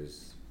then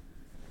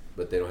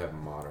but they don't have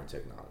modern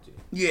technology.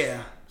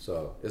 Yeah.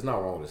 So it's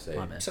not wrong to say.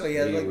 So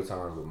medieval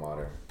times with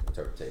modern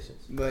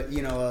interpretations. But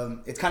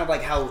it's kind of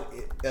like how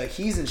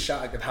he's in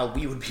shock of how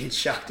we would be in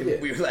shock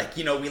if we were like,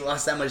 we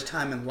lost that much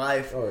time in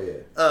life. Oh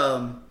yeah.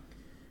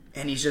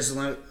 And he's just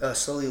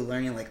slowly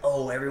learning, like,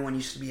 everyone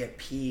used to be at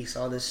peace,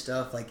 all this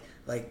stuff.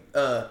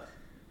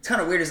 it's kind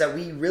of weird is that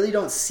we really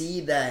don't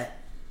see that.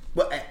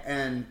 But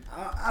and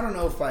I don't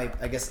know if I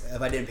guess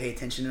if I didn't pay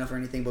attention enough or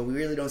anything, but we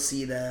really don't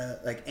see the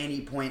like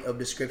any point of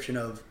description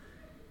of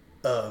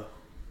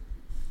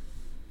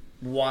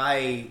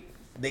why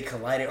they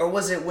collided, or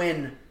was it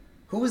when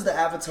who was the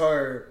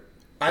Avatar?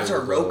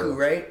 Avatar Roku,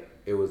 right?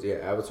 It was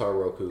Avatar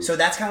Roku. So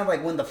that's kind of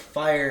like when the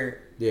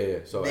fire. Yeah.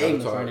 So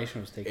Avatar Nation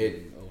was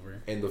taking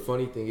over. And the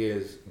funny thing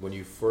is, when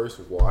you first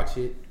watch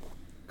it,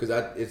 because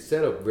it's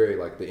set up very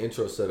like the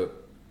intro set up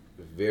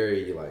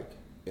very like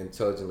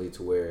intelligently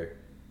to where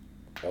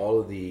all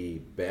of the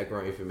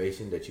background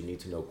information that you need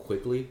to know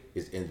quickly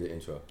is in the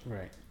intro.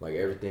 Right. Like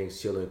everything's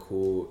chilling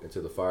cool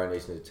until the Fire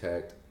Nation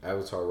attacked.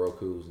 Avatar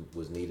Roku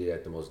was needed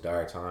at the most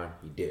dire time.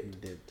 He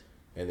dipped.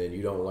 And then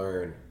you don't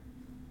learn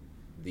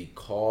the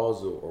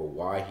cause or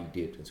why he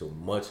dipped until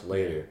much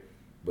later. Yeah.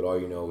 But all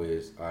you know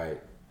is,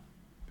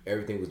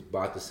 everything was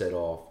about to set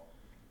off.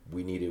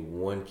 We needed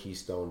one key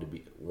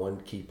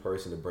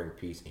person to bring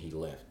peace, and he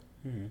left.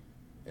 Mm-hmm.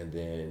 And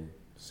then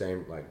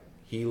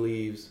he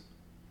leaves.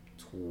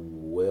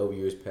 12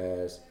 years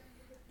pass,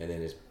 and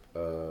then it's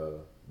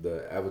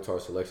the Avatar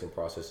selection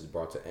process is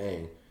brought to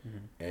Aang.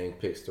 Mm-hmm. Aang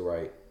picks the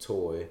right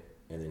toy,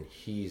 and then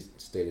he's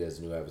stated as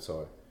the new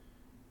Avatar.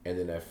 And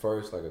then at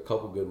first, like a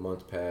couple good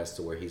months pass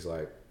to where he's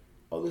like,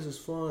 "Oh, this is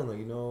fun. Like,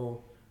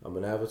 I'm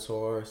an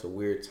Avatar. It's a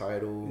weird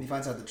title." And he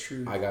finds out the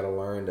truth. I gotta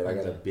learn that I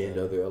gotta bend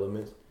other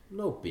elements.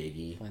 No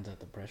biggie. Finds out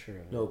the pressure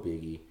of it. No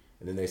biggie.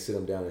 And then they sit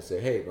him down and say,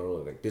 "Hey, no,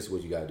 look, like this is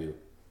what you gotta do.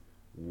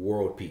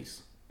 World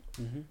peace."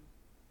 Mm-hmm.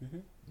 Mm-hmm.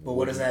 But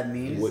what does that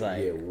mean?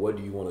 What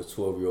do you want a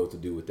 12-year-old to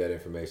do with that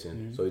information?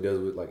 Mm-hmm. So he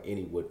does what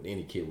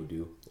any kid would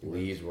do.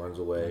 Leaves, runs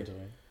away,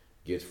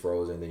 gets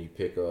frozen, and then you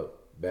pick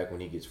up back when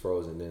he gets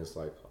frozen. Then it's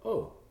like,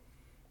 oh,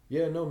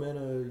 yeah, no,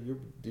 man,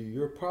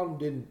 your problem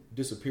didn't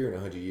disappear in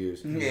 100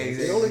 years. Yeah,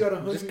 exactly. It only got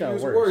 100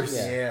 years worse.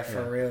 Yeah,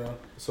 for real.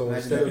 So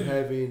instead of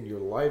having your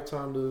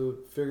lifetime to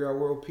figure out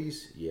world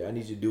peace, I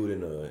need you to do it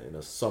in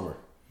a summer.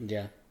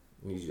 Yeah.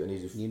 I need you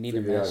you need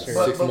to master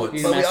 6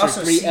 months. You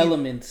master 3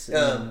 elements.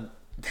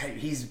 That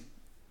he's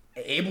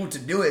able to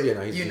do it. Yeah,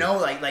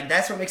 like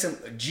that's what makes him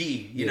a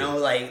G. You know,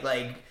 like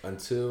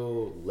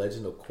until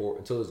Legend of Korra,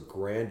 until his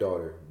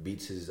granddaughter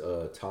beats his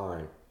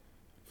time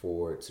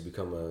to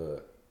become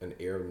an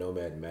air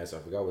nomad master. I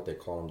forgot what they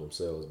call them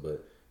themselves,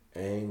 but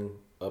Aang,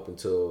 up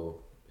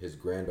until his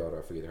granddaughter,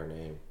 I forget her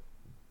name,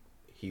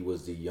 he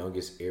was the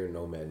youngest air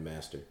nomad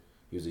master.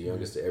 He was the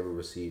youngest to ever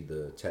receive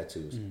the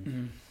tattoos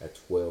at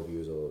 12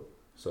 years old.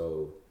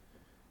 So,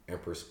 in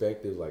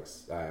perspective, like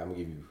I'm gonna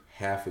give you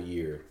half a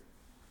year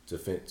to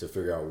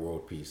figure out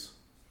world peace.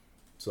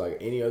 So, like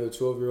any other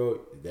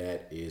 12-year-old,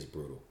 that is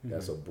brutal. Mm-hmm.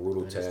 That's a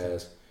brutal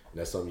task. And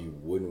that's something you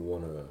wouldn't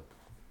want to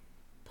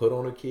put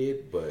on a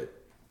kid, but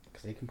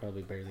because they can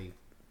probably barely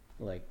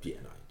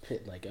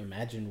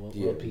imagine what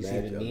world peace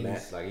even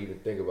means. Even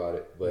think about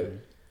it, but.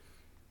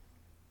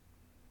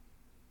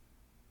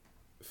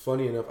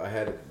 Funny enough, I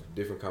had a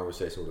different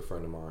conversation with a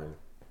friend of mine,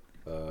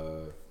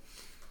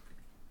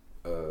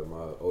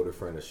 my older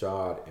friend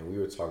Ashad, and we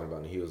were talking about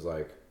it, and he was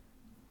like,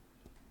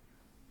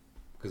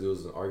 because it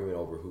was an argument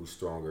over who's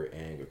stronger,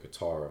 Aang or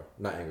Katara.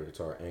 Not Aang or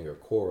Katara, Aang or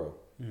Korra.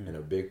 Mm. And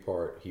a big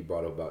part he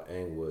brought up about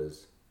Aang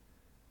was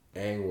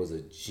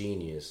a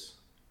genius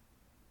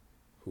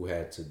who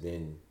had to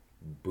then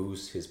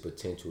boost his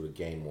potential to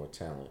gain more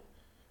talent.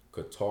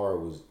 Korra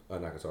was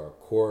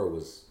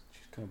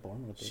kind of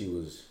born with it. She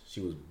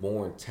was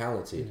born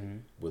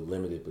talented with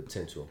limited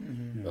potential.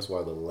 Mm-hmm. That's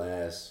why the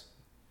last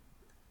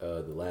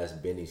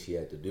bending she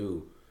had to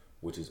do,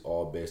 which is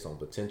all based on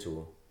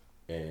potential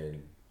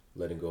and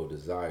letting go of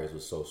desires,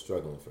 was so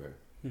struggling for her.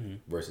 Mm-hmm.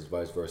 Versus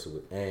vice versa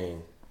with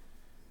Aang,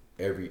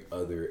 every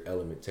other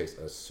element takes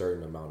a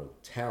certain amount of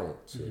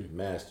talent to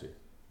master.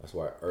 That's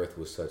why Earth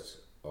was such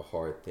a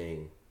hard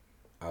thing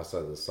outside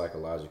of the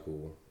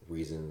psychological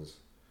reasons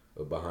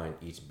behind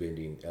each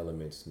bending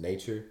element's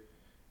nature.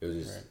 It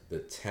was just the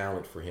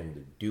talent for him to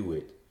do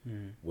it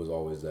was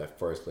always that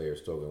first layer of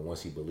struggle. And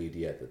once he believed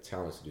he had the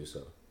talent to do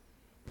so,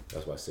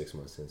 that's why 6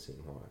 months didn't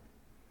seem hard.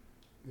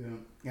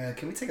 Yeah.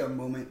 Can we take a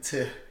moment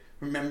to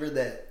remember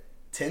that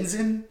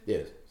Tenzin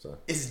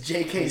is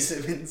J.K.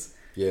 Simmons?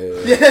 Yeah.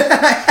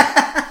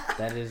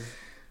 That is...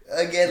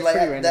 Again, like,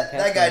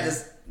 that guy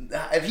just...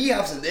 If he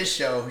hops in this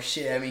show,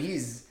 shit, I mean,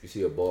 he's... You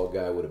see a bald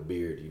guy with a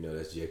beard,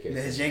 that's J.K.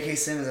 Simmons. That's J.K.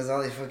 Simmons. That's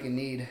all they fucking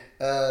need.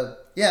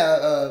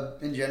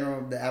 In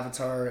general, the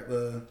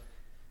Avatar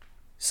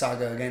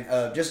saga, again,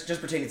 just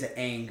pertaining to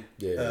Aang,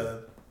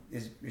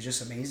 is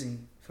just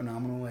amazing,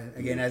 phenomenal.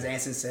 Again, as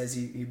Anston says,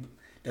 he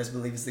does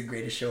believe it's the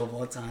greatest show of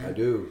all time. I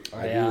do.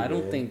 I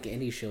don't think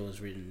any show is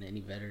written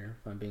any better,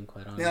 if I'm being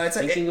quite honest.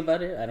 Thinking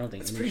about it, I don't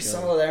think it's pretty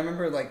solid. I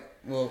remember,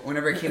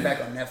 whenever it came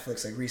back on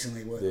Netflix,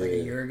 recently,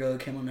 a year ago,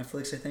 it came on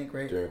Netflix, I think,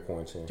 right?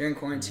 During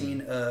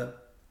quarantine.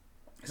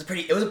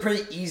 It was a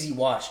pretty easy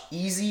watch.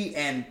 Easy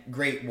and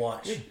great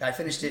watch. I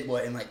finished it,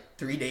 in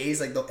 3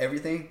 days,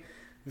 everything.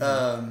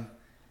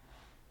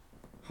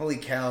 Holy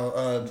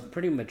cow!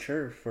 Pretty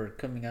mature for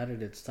coming out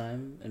at its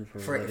time and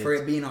for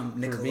it being on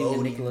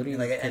Nickelodeon,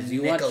 like a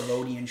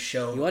Nickelodeon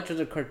show. You watch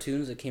other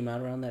cartoons that came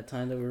out around that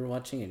time that we were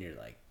watching, and you're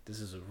like, this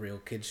is a real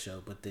kids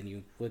show. But then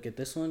you look at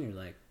this one, you're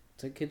like,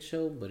 it's a kids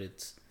show, but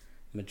it's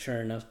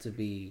mature enough to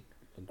be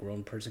a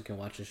grown person can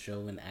watch a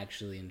show and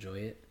actually enjoy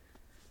it.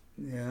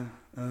 Yeah,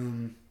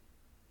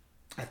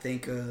 I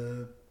think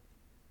a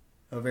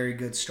very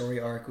good story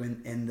arc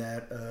in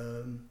that.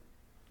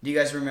 Do you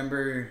guys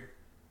remember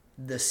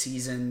the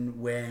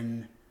season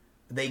when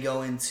they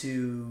go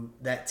into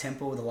that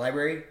temple with the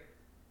library?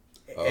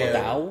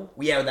 The owl?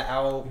 Yeah, the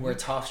owl where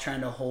Toph's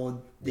trying to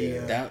hold the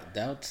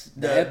doubts.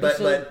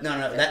 But no,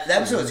 that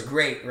episode is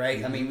great, right?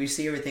 Mm-hmm. I mean, we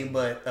see everything,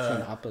 but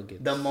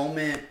the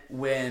moment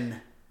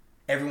when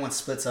everyone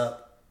splits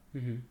up,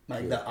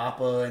 like the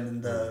Appa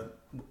and the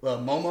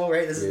Momo,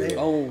 right? This is his name.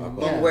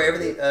 Momo, where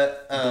everything.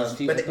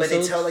 But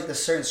they tell like the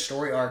certain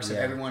story arcs of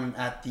everyone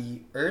at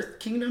the Earth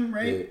Kingdom,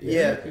 right?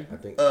 Yeah. I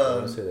think I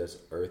want to say that's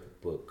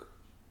Earth Book.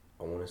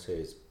 I want to say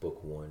it's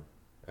Book 1.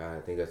 I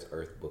think that's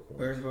Earth Book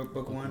 1. Earth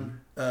Book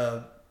 1.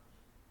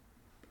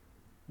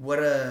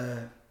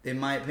 In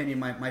my opinion,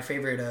 my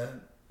favorite.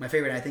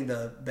 I think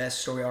the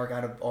best story arc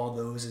out of all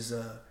those is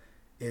a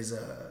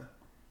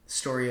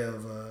story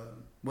of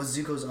what's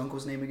Zuko's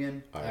uncle's name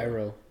again?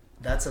 Iroh.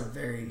 That's a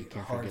very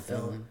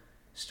heartfelt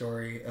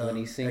story. When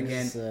he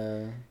sings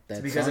that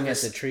song at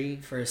the tree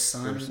for his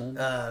son.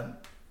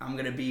 I'm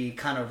gonna be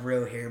kind of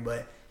real here,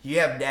 but you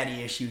have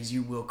daddy issues,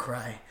 you will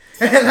cry.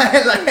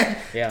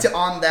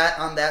 On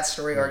that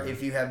story arc,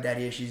 if you have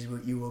daddy issues,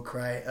 you will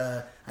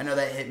cry. I know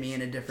that hit me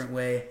in a different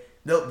way.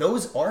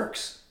 Those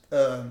arcs,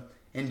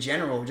 in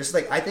general, just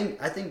like I think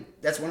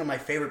that's one of my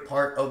favorite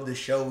part of the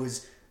show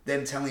is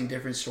them telling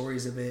different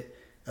stories of it.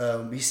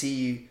 We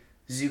see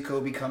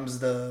Zuko becomes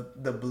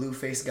the blue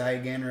face guy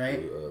again,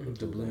 right?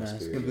 The blue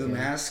mask. The blue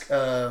mask.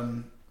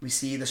 We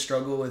see the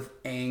struggle with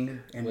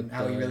Aang and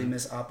how he really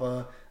missed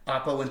Appa.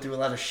 Appa went through a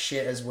lot of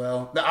shit as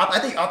well. I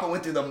think Appa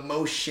went through the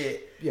most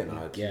shit.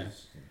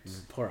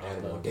 Poor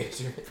Appa.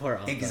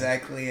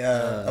 Exactly.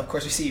 Of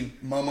course, we see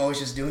Momo is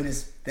just doing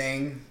his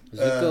thing.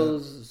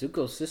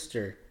 Zuko's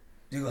sister.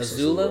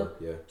 Azula,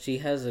 she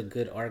has a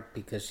good arc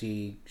because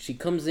she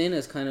comes in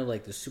as kind of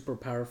like the super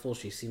powerful.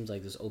 She seems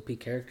like this OP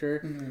character,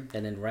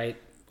 and then right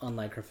on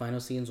like her final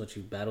scenes when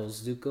she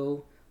battles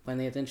Zuko,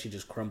 finally at the end she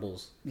just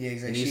crumbles. Yeah,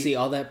 exactly. And you see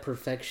all that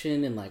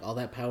perfection and like all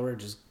that power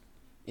just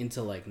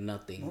into like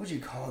nothing. What would you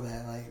call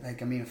that?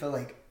 Like I mean, I feel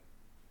like,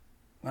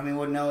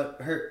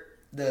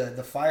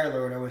 the Fire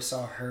Lord always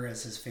saw her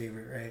as his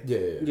favorite, right?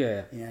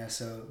 Yeah.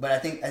 So, but I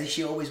think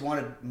she always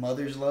wanted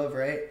mother's love,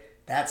 right?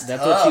 That's tough.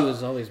 What she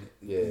was always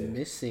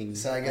missing.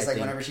 So I guess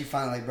whenever she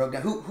finally broke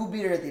down, who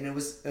beat her at the end? It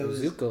was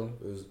Zuko.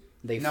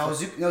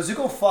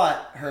 Zuko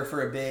fought her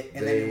for a bit,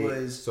 and then it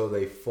was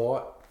they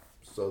fought,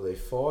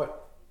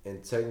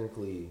 and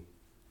technically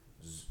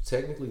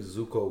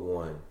Zuko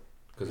won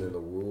because in the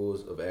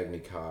rules of Agni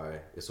Kai,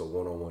 it's a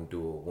 1-on-1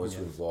 duel. Once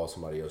you involve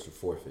somebody else, you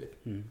forfeit.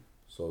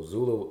 So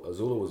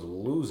Azula was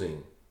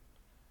losing,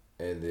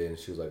 and then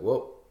she was like,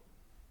 "Well,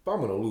 if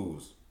I'm gonna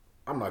lose,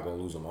 I'm not gonna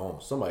lose on my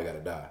own. Somebody gotta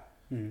die."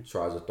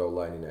 Tries to throw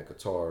lightning at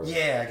Katara.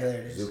 Yeah,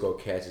 there it is. Zuko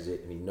catches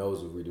it and he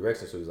knows the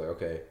redirection, so he's like,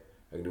 "Okay,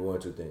 I can do one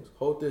of two things: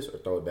 hold this or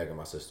throw it back at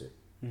my sister."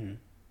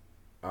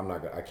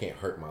 I can't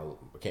hurt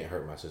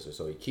my sister,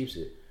 so he keeps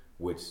it,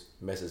 which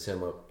messes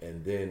him up.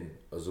 And then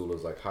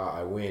Azula's like, "Ha,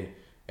 I win."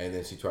 And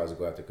then she tries to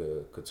go after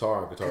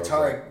Katara, and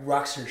Katara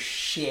rocks her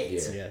shit.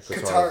 Yeah,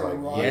 Katara's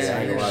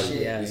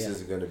like, this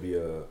isn't gonna be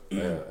a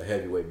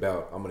heavyweight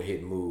bout. I'm gonna hit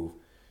and move,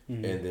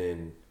 and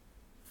then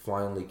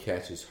finally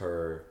catches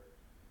her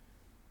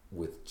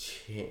with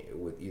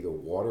either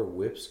water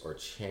whips or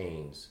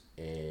chains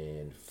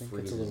and freezes.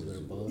 It's a little bit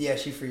of both. Yeah,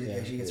 she freezes.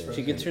 Yeah, she gets frozen.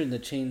 She gets her in the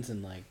chains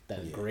and like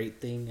that great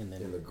thing, and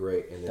then in the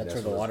grate, and then that's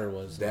where the water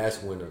was.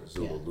 That's when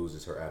Azula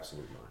loses her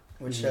absolute mind.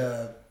 Which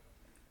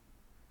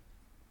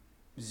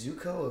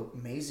Zuko,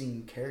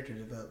 amazing character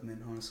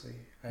development, honestly.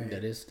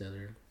 That is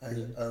stellar. I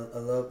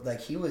love,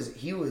 like, he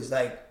was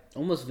like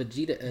almost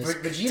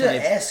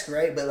Vegeta-esque,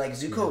 right? But like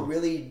Zuko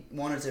really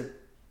wanted to,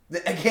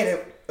 again,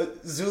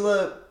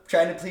 Zula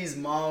trying to please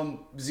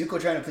mom, Zuko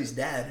trying to please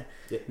dad,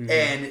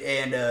 and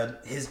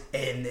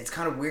it's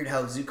kind of weird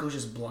how Zuko's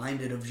just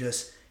blinded of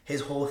just his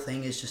whole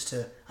thing is just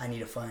to, I need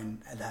to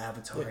find the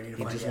Avatar. I need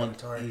to find the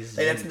Avatar. Like,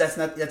 that's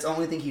the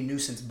only thing he knew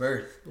since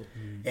birth,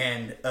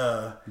 and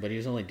but he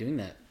was only doing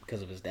that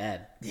because of his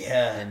dad.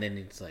 Yeah. And then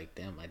it's like,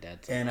 damn, my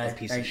dad's a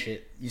piece of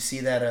shit. You see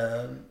that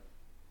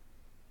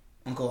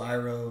Uncle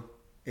Iroh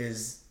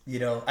is,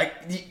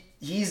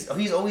 he's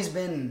always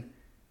been,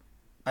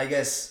 I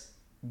guess,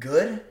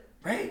 good,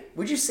 right?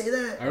 Would you say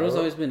that? Iroh's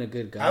always been a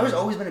good guy. Iroh's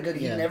always been a good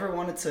guy. He never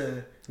wanted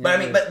to... But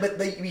I mean, but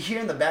we hear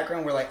in the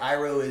background where like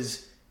Iroh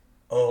is,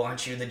 oh,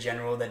 aren't you the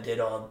general that did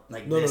all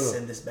like this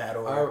in this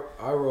battle?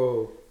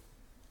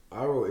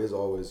 Iroh is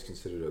always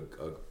considered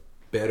a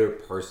better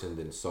person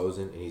than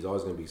Sozin, and he's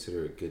always going to be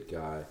considered a good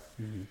guy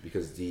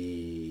because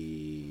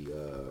the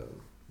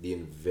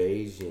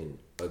invasion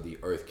of the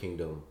Earth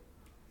Kingdom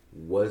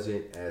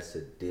wasn't as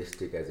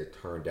sadistic as it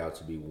turned out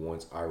to be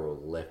once Iroh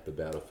left the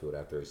battlefield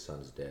after his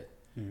son's death.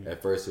 Mm-hmm.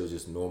 At first, it was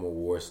just normal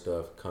war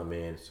stuff. Come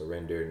in,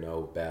 surrender,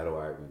 no battle.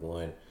 All right, we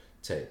won.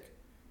 Take.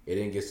 It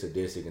didn't get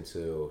sadistic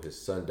until his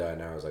son died.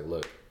 And I was like,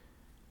 look,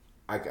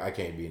 I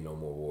can't be in no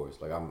more wars.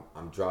 Like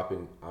I'm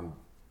dropping.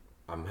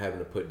 I'm having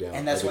to put down.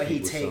 And that's why he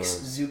takes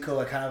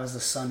Zuko kind of as the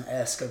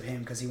son-esque of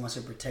him because he wants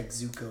to protect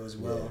Zuko as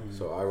well. Yeah. Mm-hmm.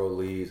 So Iroh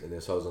leaves, and then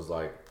Sozon's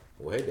like,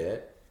 well, hey,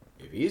 Dad,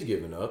 if he's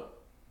giving up,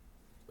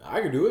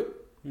 I can do it.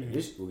 Mm-hmm.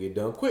 This will get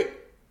done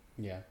quick.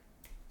 Yeah.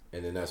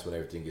 And then that's when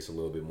everything gets a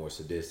little bit more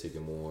sadistic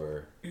and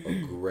more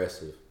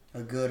aggressive.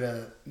 A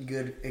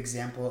good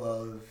example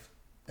of,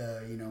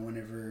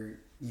 whenever,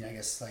 I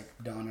guess like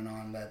dawning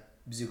on that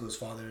Zuko's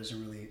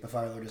the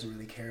Fire Lord doesn't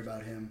really care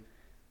about him.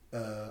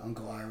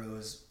 Uncle Iroh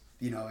is,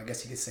 I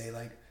guess you could say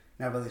like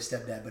not really a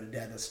stepdad, but a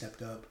dad that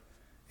stepped up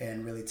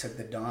and really took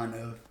the dawn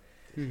of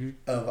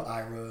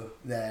Iroh.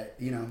 That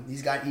he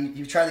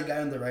tried to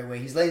guide him the right way.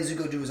 He's letting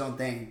Zuko do his own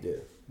thing. Yeah.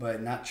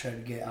 But not try to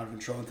get out of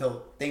control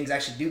until things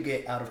actually do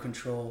get out of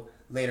control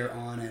later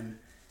on,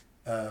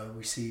 and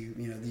we see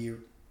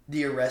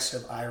the arrest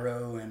of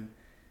Iroh and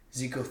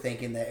Zuko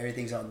thinking that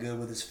everything's all good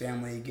with his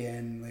family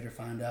again. Later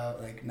find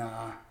out like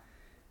nah.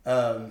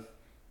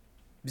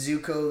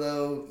 Zuko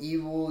though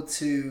evil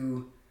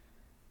to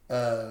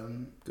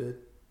good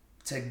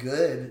to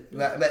good,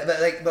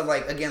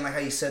 but again like how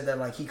you said that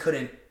like he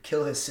couldn't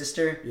kill his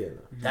sister. Yeah,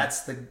 no.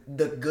 That's the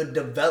good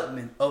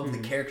development of the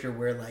character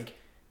where like.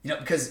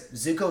 Because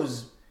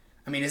Zuko's,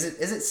 is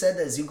it said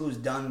that Zuko's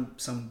done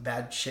some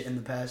bad shit in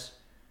the past?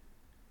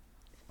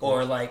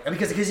 Or like,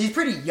 because he's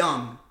pretty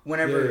young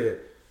whenever...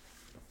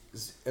 Yeah.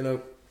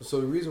 And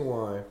so the reason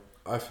why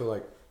I feel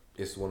like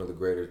it's one of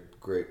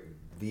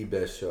the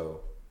best show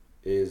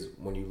is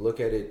when you look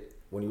at it,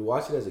 when you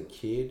watch it as a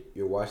kid,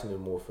 you're watching it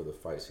more for the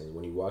fight scenes.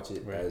 When you watch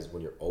it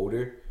when you're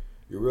older,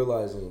 you're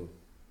realizing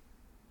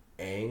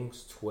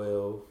Aang's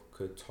 12...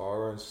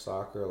 Katara and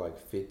Sokka are like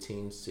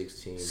 15,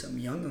 16. Some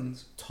young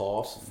ones.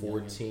 Toph,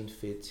 14,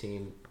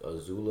 15.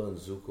 Azula and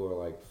Zuko are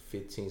like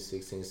 15,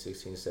 16,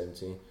 16,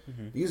 17.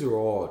 Mm-hmm. These are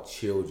all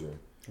children.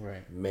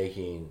 Right.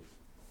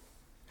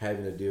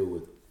 Having to deal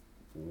with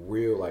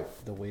real,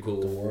 like, the weight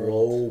of the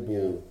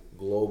world.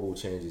 Global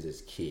changes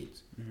as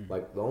kids. Mm-hmm.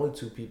 Like, the only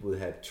two people that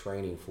have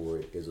training for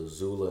it is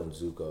Azula and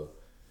Zuko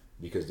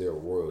because they're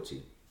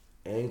royalty.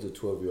 Aang's a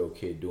 12-year-old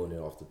kid doing it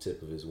off the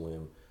tip of his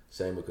whim.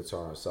 Same with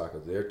Katara and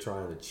Sokka. They're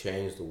trying to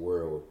change the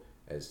world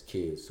as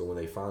kids. So when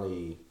they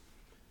finally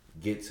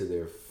get to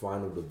their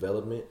final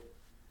development,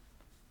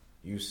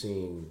 you've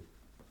seen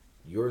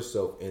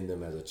yourself in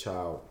them as a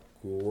child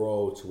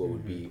grow to what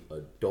would be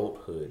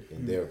adulthood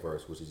in their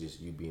verse, which is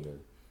just you being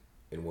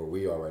in where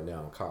we are right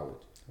now in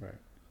college. Right.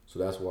 So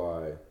that's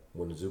why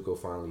when Zuko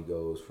finally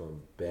goes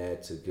from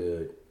bad to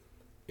good,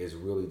 it's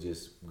really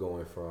just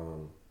going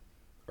from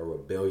a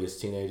rebellious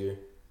teenager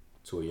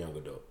to a young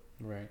adult.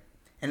 Right.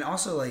 And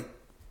also, like,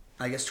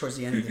 I guess towards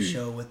the end of the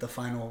show with the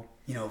final,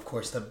 of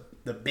course,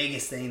 the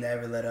biggest thing that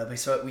ever led up.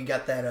 So we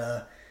got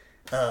that,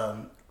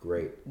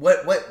 great.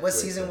 What great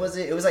season was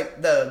it? It was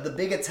like the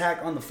big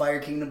attack on the Fire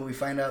Kingdom, but we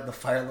find out the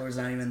Fire Lord's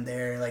not even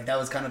there. Like, that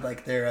was kind of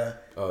like their,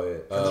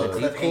 little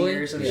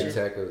cliffhanger or some shit.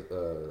 The attack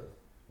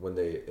when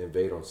they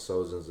invade on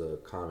Sozon's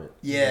comment.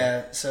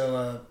 Yeah,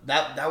 so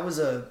that was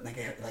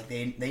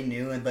they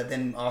knew, but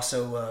then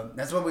also,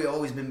 that's what we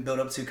always been built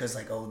up to, because,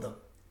 like, the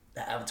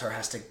Avatar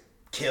has to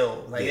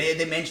kill. Like they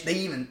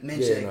even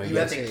mentioned you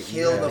have to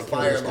kill the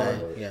Fire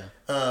Lord. Yeah.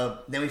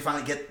 Then we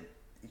finally get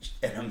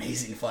an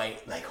amazing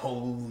fight. Like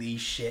holy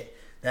shit,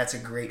 that's a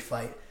great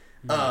fight.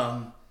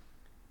 Mm-hmm.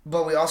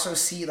 But we also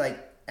see like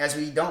as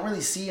we don't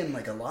really see in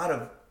like a lot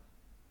of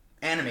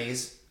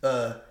animes,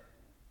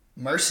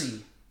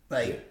 mercy.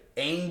 Like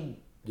Aang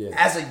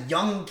as a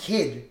young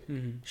kid,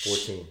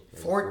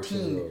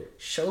 14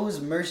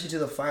 shows mercy to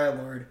the Fire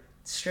Lord,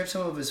 strips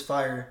him of his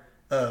fire.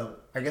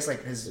 I guess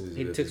like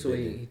he takes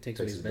away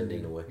his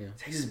bending away. Yeah.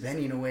 Takes his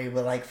bending away,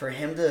 but like for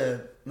him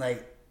to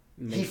like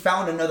he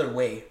found another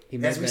way.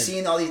 As we see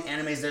in all these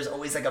animes, there's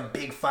always like a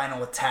big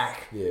final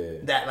attack. Yeah.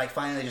 That like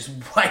finally just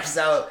wipes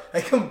out,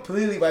 like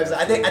completely wipes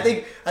out. I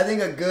think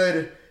a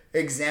good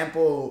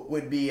example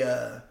would be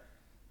and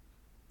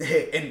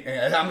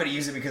I'm gonna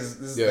use it because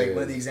this is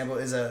one of the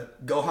examples is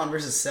Gohan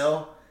versus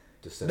Cell.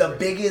 The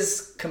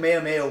biggest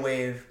Kamehameha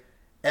wave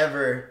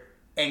ever.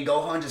 And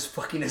Gohan just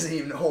fucking doesn't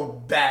even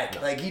hold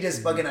back. Like, he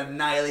just fucking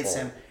annihilates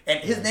him. And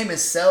his name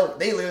is Cell.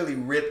 They literally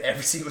rip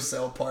every single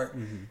Cell apart.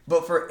 Mm-hmm.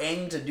 But for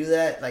Aang to do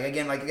that, like,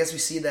 again, like, I guess we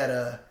see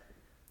that,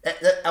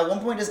 at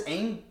one point, does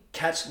Aang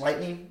catch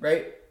lightning,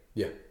 right?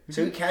 Yeah.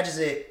 So he catches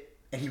it,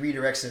 and he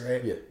redirects it,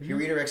 right? Yeah. He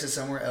redirects it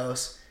somewhere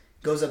else,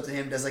 goes up to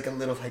him, does, like, a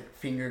little, like,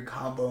 finger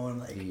combo, and,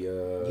 like...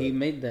 He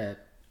made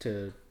that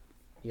to...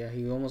 Yeah,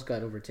 he almost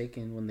got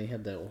overtaken when they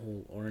had that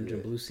whole orange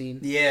and blue scene.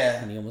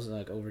 Yeah. And he almost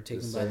got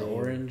overtaken by the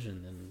orange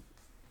and then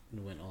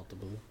went all to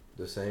blue.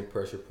 The same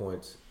pressure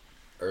points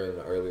in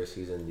the earlier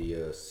season,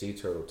 the sea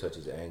turtle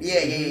touches Aang. Yeah.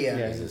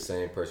 It's the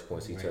same pressure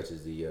points he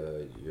touches the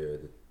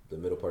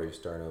middle part of your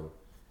sternum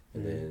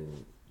and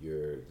then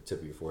the tip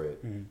of your forehead,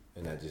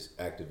 and that just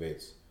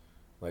activates,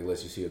 like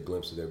lets you see a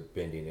glimpse of their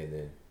bending, and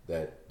then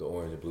that the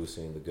orange and blue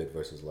scene, the good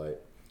versus light,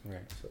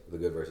 right? So the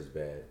good versus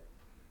bad.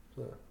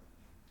 So,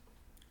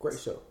 great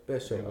show,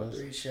 best show.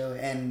 Great show,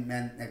 and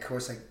of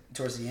course, like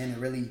towards the end, it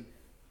really,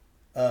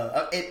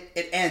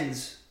 it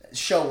ends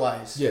show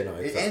wise. Yeah, no,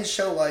 it ends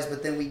show wise,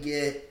 but then you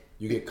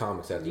get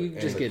comics after. You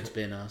just get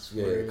spin-offs.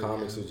 Yeah, the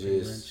comics are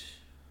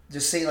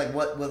just say like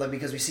what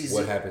because we see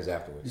what happens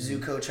afterwards.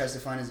 Zuko tries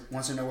to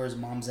wants to know where his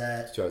mom's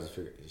at. She tries to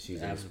figure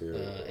she's in the spirit.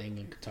 Aang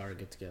and Katara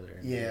get together.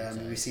 Yeah, I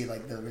mean we see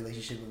like the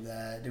relationship of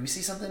that. Did we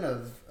see something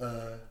of?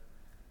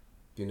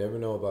 You never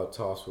know about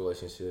Toph's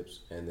relationships,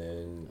 and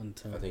then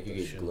I think you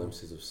get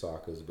glimpses of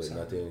Sokka's, but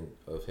nothing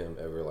of him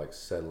ever like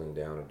settling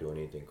down or doing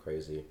anything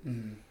crazy.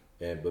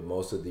 But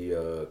most of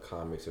the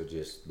comics are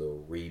just the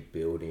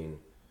rebuilding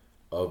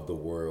of the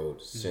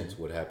world since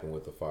what happened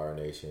with the Fire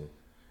Nation.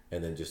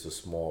 And then just the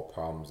small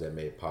problems that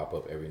may pop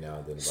up every now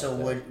and then. So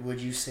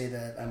would you say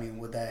that? I mean,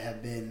 would that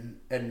have been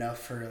enough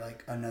for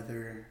like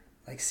another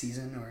like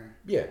season or?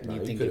 Yeah,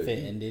 you think if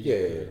it ended?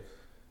 Yeah.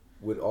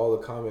 With all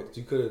the comics,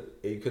 you could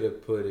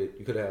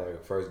have like a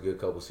first good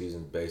couple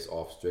seasons based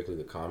off strictly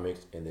the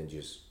comics, and then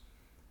just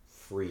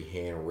free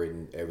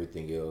handwritten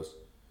everything else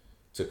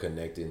to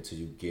connect it until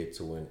you get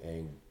to when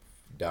Aang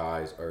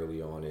dies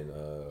early on in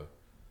the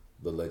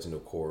Legend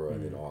of Korra,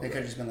 and then all. It could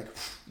have just been like.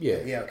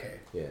 Yeah.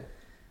 Okay. Yeah.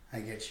 I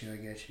get you.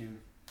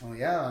 Well,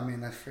 yeah. I mean,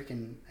 that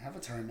freaking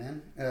Avatar,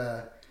 man.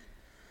 I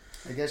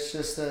guess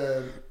just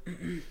I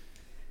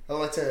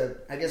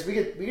guess we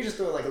could just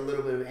throw like a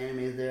little bit of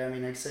anime there. I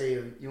mean, I'd say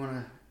you want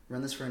to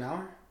run this for an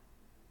hour.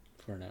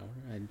 For an hour,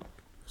 I'd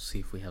see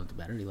if we have the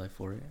battery life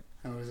for it.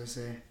 How does it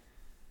say?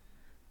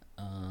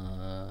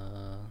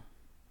 Well,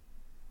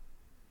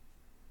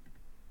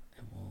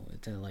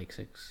 it's at like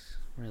 6.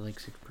 We're at like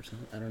 6%.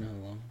 I don't know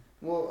how long.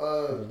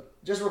 Well,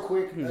 just real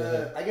quick,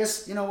 I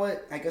guess, you know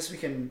what? I guess we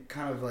can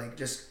kind of like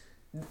just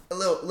a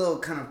little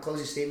kind of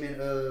closing statement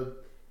of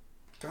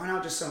throwing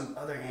out just some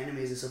other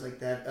animes and stuff like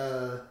that.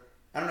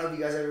 I don't know if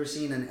you guys ever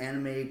seen an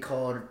anime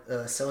called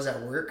Cells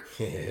at Work.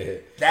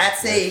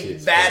 That's a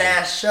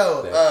badass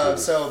show.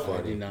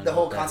 So the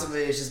whole concept of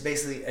it is just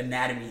basically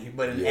anatomy,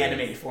 but in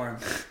anime form.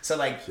 So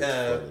like,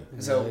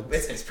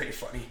 it's pretty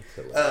funny.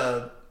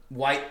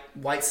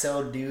 White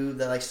cell dude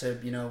that likes to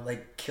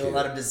like kill a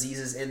lot of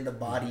diseases in the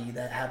body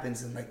that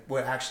happens and like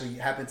what actually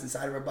happens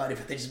inside of our body,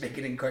 but they just make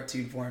it in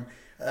cartoon form.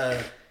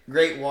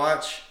 Great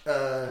watch.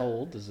 How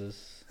old is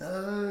this?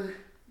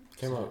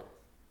 Came out.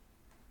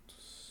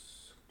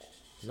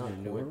 Not a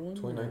newer one.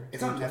 29.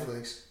 It's on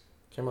Netflix.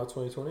 Came out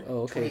 2020.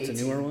 Oh, okay.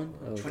 It's a newer one.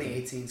 Oh,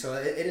 2018. So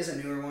it is a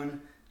newer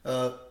one.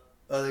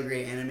 Other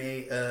great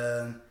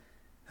anime.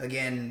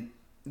 Again.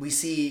 We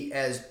see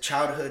as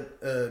childhood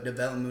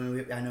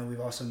development. I know we've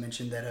also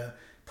mentioned that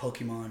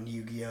Pokemon,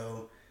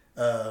 Yu-Gi-Oh,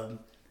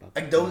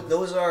 like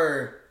those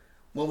are.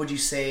 What would you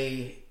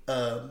say?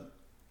 I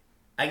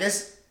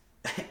guess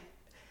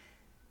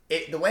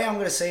the way I'm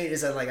gonna say it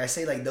is that like I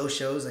say like those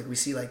shows like we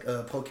see like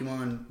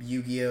Pokemon,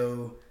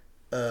 Yu-Gi-Oh,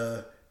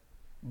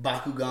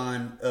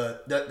 Bakugan.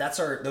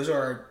 Those are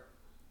our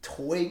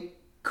toy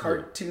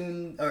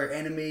cartoon or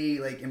anime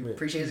like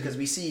appreciations because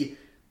we see.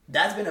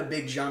 That's been a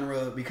big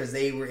genre because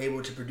they were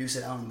able to produce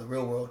it out in the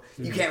real world.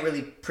 You can't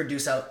really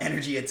produce out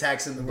energy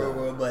attacks in the real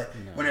world, but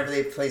whenever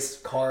they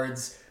place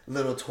cards,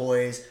 little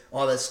toys,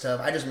 all that stuff,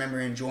 I just remember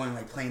enjoying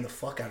like playing the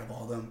fuck out of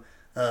all of them.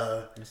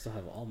 I still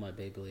have all my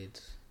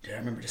Beyblades. Dude, I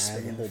remember just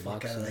spinning the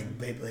fuck out of like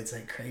Beyblades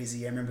like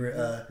crazy. I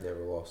remember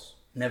never lost.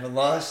 Never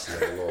lost.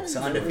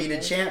 So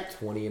undefeated champ.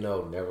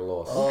 20-0, never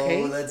lost.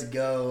 Okay. Oh, let's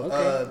go.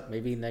 Okay.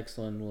 Maybe next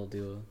one we'll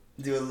do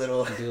a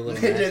little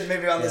just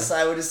maybe on the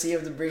side we'll just see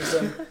if to bring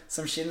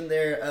some shit in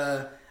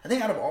there. I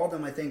think out of all of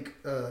them, I think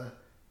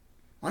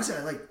honestly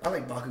I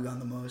like Bakugan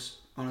the most.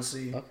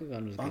 Honestly,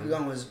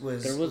 Bakugan was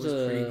pretty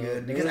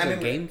good because I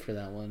remember a game for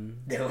that one.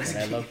 There was.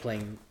 I love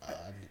playing.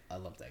 I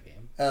love that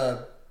game.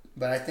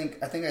 But I think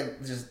I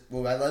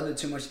loved it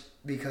too much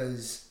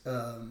because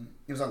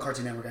it was on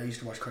Cartoon Network. I used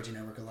to watch Cartoon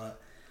Network a lot.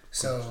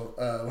 So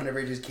whenever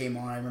it just came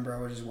on, I remember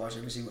I would just watch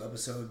every single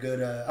episode.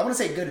 Good. I want to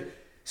say good.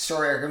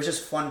 Story arc. It was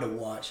just fun to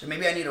watch.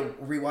 Maybe I need to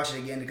rewatch it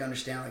again to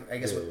understand, like, I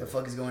guess what the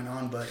fuck is going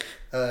on. But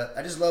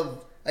I just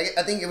love.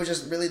 I think it was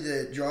just really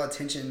to draw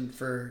attention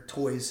for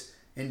toys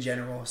in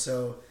general.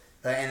 So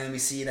and then we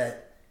see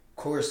that, of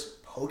course,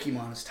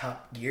 Pokemon is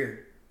top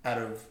gear out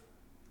of,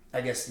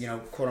 I guess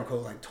quote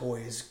unquote like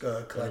toys,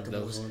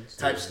 collectibles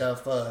type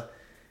stuff.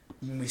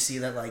 We see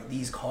that like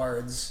these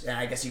cards, and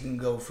I guess you can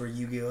go for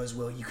Yu-Gi-Oh as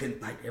well. You can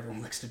like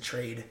everyone likes to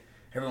trade.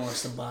 Everyone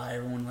wants to buy.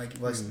 Everyone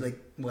wants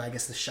I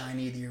guess the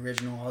shiny, the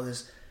original, all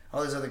this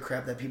other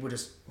crap that people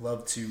just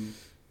love to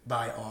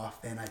buy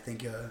off. And I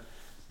think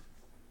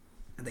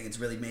it's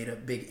really made a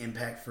big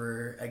impact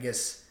for I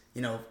guess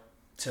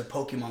to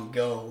Pokemon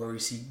Go, where we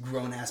see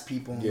grown ass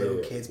people and little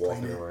kids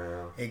playing it.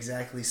 Around.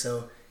 Exactly.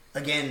 So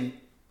again,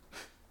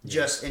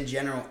 just in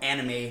general,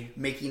 anime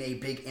making a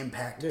big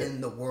impact in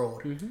the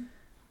world.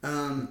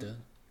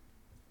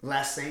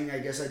 Last thing I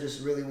guess I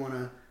just really want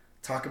to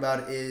talk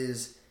about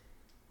is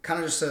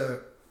kind of just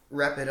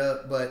wrap it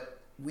up, but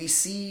we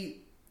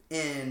see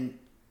in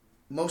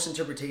most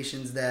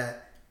interpretations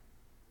that,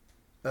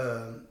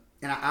 and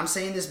I'm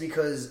saying this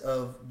because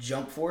of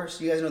Jump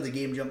Force. You guys know the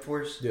game Jump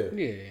Force? Yeah.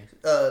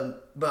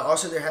 But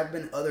also there have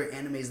been other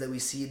animes that we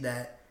see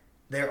that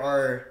there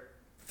are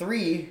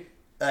 3,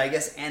 I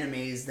guess,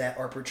 animes that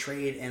are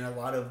portrayed in a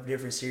lot of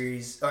different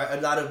series, or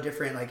a lot of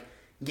different like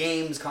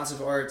games,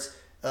 concept arts,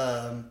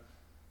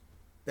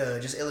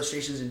 just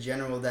illustrations in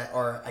general that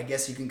are, I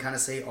guess you can kind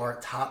of say, are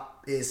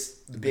top is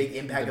the big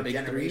impact of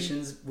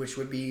generations, which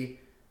would be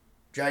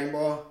Dragon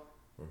Ball,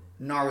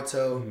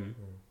 Naruto,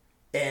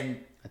 and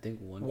I think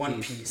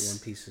One Piece. One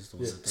Piece is the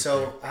one.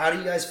 So how do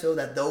you guys feel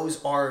that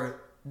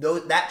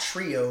that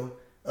trio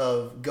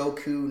of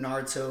Goku,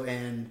 Naruto,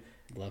 and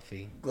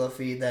Luffy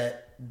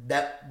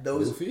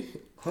those Luffy?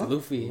 Huh?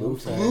 Luffy.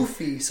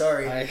 Luffy,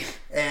 sorry.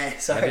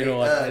 Sorry. I didn't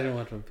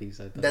watch One Piece.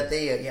 I thought that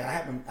they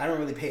I don't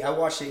really pay. I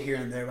watched it here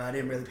and there, but I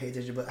didn't really pay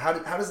attention. But how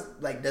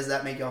does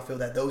that make y'all feel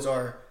that those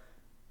are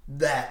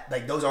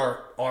like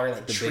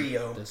the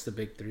trio? That's the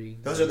big 3.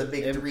 Those are the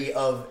big 3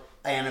 of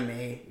anime.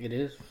 It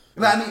is.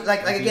 But I mean,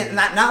 like again,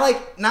 not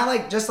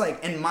like just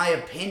like in my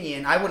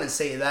opinion. I wouldn't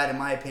say that in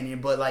my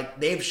opinion, but like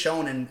they've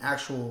shown an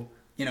actual,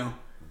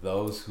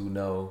 Those who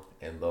know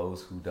and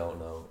those who don't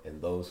know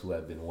and those who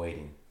have been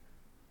waiting.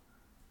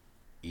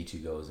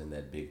 Ichigo's in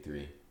that big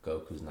 3.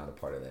 Goku's not a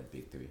part of that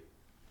big 3.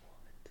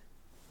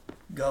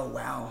 Go,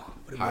 wow.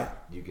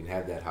 You can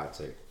have that hot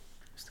take.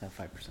 Just have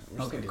 5%.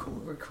 Okay,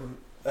 cool. We're cool.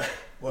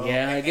 Well,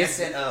 yeah, I guess.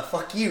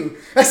 Fuck you.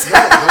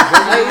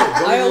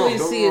 I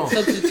always see it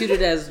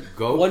substituted as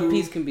Goku, One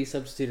Piece can be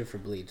substituted for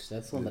Bleach.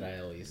 That's the one that I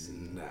always see.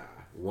 Nah,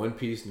 One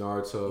Piece,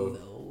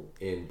 Naruto,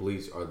 and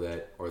Bleach are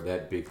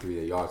that big 3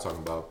 that y'all are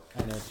talking about.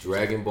 I know.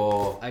 Dragon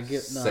Ball,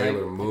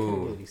 Sailor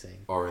Moon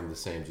are in the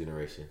same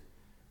generation.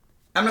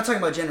 I'm not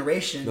talking about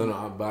generation.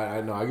 No, but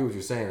I know I get what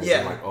you're saying.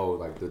 Yeah.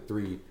 Like the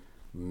 3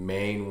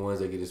 main ones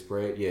that get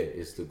spread. Yeah,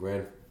 it's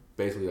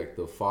basically like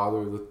the father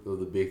of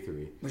the big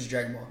 3, which is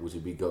Dragon Ball, which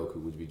would be Goku,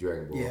 which would be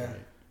Dragon Ball. Yeah.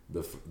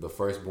 The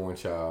firstborn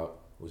child,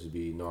 which would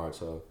be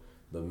Naruto.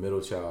 The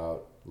middle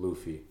child,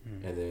 Luffy,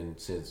 and then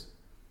since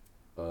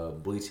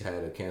Bleach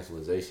had a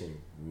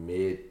cancelization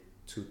mid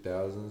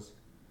 2000s,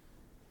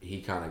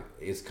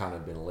 it's kind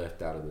of been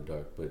left out of the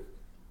dark. But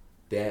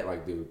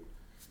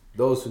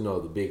those who know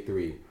the big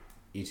 3,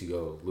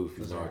 Ichigo,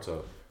 Luffy,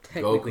 Naruto,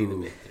 technically the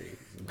big 3.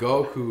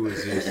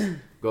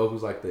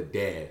 Goku's like the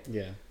dad.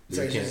 Yeah.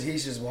 So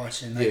he's just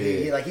watching.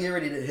 He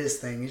already did his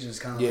thing. He's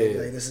just kind of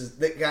like this is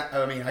the guy.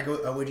 I mean,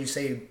 would you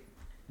say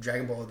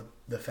Dragon Ball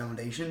the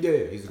foundation?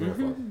 Yeah, he's the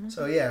grandfather.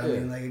 So I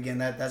mean, like again,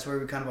 that's where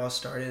we kind of all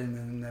started,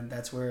 and then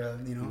that's where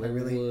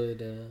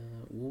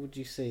what would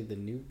you say the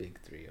new big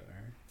 3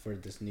 are for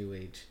this new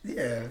age?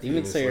 Yeah,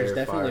 Demon Slayer is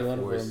definitely Fire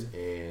one Force, of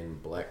them.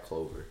 and Black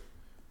Clover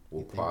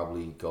will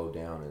probably go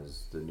down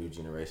as the new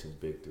generation's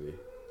big 3.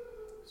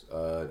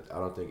 I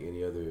don't think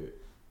any other.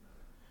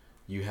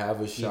 You have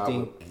a shot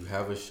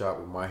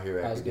with My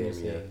Hero Academia. I was gonna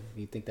say,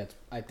 you think that's?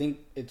 I think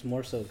it's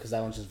more so because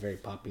that one's just very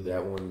popular.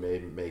 That one may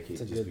make it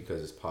just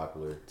because it's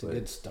popular. It's a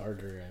good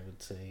starter, I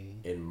would say.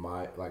 In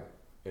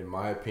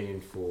my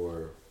opinion,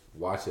 for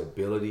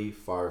watchability,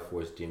 Fire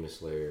Force, Demon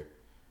Slayer,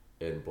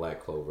 and Black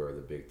Clover are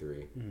the big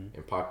 3.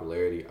 In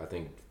popularity, I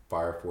think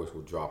Fire Force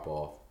will drop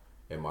off,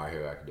 and My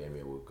Hero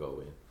Academia will go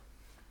in.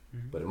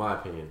 But in my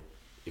opinion,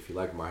 if you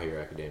like My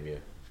Hero Academia,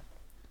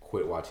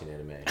 quit watching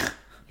anime.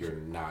 You're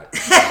not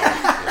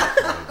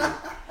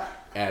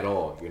at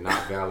all. You're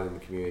not valid in the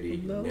community.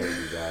 You never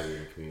be valued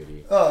in the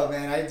community. Oh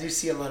man, I do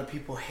see a lot of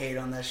people hate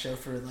on that show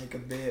for like a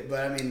bit,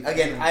 but I mean,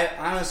 again, I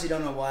honestly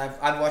don't know why.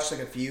 I've watched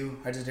like a few.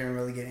 I just didn't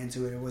really get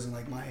into it. It wasn't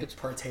like my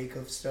partake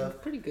of stuff.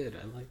 It's pretty good.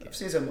 I like it. I've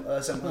seen some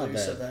other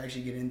stuff that I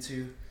actually get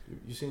into.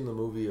 You seen the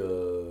movie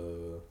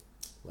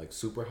like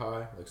Super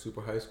High, like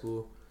Super High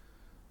School?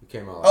 It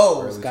came out.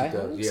 Like Sky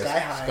High. Yeah, Sky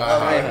High.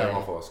 Sky High.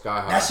 My fault.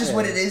 Sky High. That's just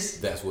what it is.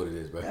 That's what it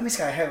is, bro. I mean,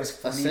 Sky High was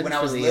funny when I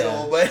was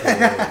little, but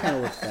I don't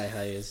know what Sky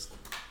High is.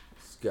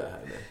 Sky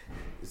High, man.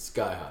 It's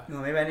Sky High. No,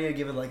 maybe I need to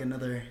give it like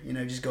another,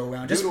 just go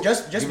around. Just give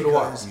because. It a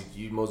watch.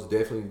 You most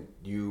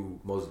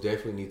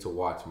definitely need to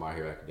watch My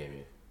Hero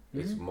Academia.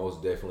 It's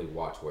most definitely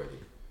watch worthy.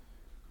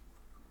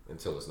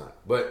 Until it's not,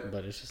 but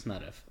it's just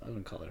not I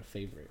wouldn't call it a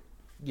favorite.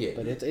 Yeah,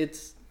 but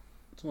it's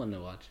one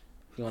to watch.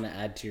 If you want to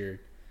add to your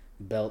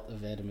belt of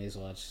animes to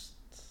watch,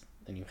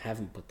 then you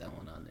haven't put that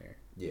one on there.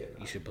 Yeah,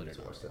 you should put it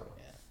on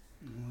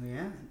there.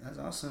 Yeah, that's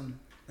awesome.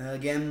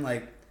 Again,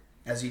 like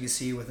as you can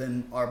see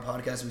within our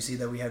podcast, we see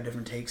that we have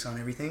different takes on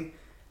everything.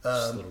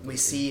 We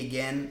see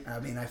again. I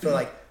mean, I feel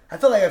like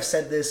I've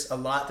said this a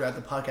lot throughout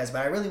the podcast,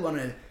 but I really want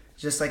to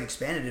just like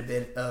expand it a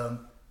bit.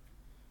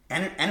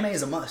 Anime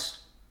is a must.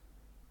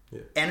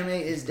 Yeah. Anime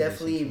is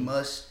definitely a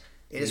must.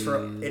 It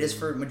is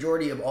for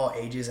majority of all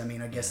ages. I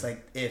mean, I guess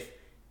like if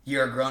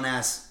you're a grown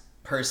ass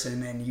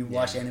person and you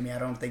watch anime, I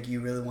don't think you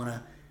really want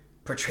to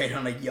portrayed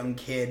on a young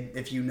kid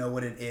if you know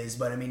what it is.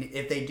 But I mean,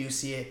 if they do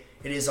see it,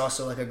 it is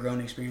also like a grown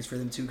experience for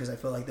them too, because I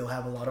feel like they'll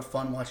have a lot of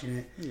fun watching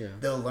it. Yeah.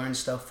 They'll learn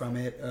stuff from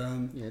it.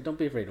 Yeah, don't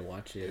be afraid to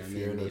watch it. If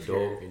you're an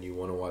adult and you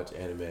want to watch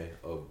anime,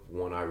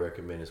 one I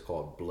recommend is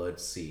called Blood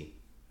C.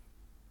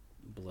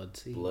 Blood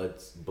C?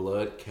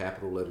 Blood,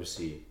 capital letter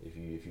C. If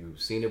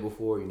you've seen it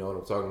before, you know what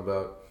I'm talking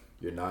about.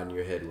 You're nodding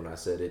your head when I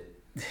said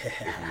it. If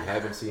you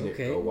haven't seen it,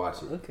 go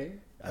watch it. Okay.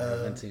 I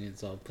haven't seen it,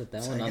 so I'll put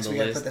that one on the list. We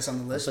gotta put this on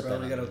the list, bro.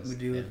 We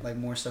do like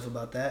more stuff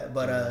about that.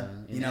 But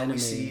you know, anime, we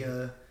see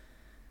you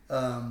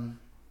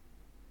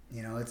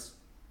know, it's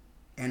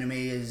anime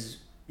is,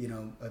 you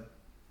know, a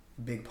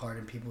big part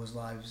in people's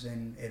lives,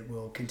 and it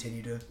will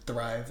continue to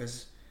thrive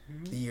as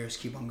the years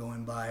keep on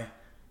going by.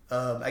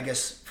 I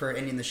guess for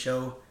ending the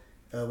show,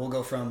 we'll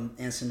go from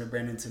Anston to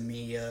Brandon to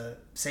me.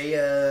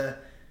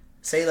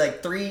 Say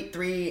like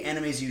three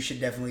animes you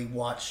should definitely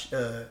watch.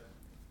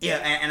 Yeah,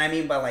 and I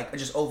mean by like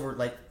just over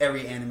like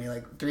every anime,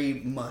 like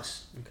 3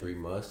 must. Okay. 3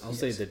 must. I'll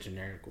say the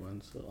generic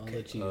ones, so I'll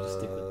let you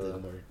stick with the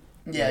more.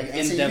 Yeah,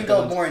 and so you can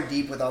go more in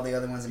deep with all the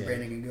other ones, and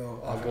Brandon can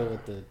go. I'll go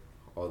with the.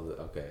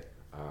 Okay.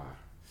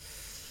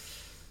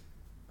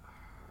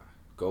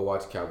 Go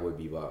watch Cowboy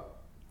Bebop.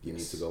 You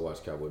need to go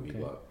watch Cowboy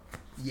Bebop.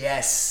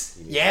 Yes.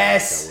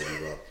 Yes. Cowboy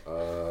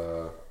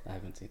Bebop. I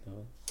haven't seen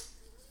those.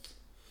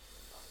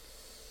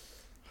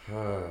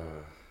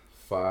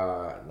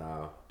 Fire.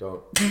 Nah,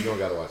 you don't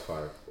gotta watch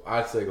Fire.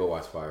 I'd say go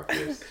watch Fire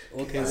Force.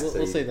 Okay,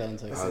 we'll say that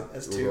until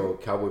that's we'll go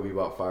Cowboy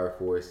Bebop, Fire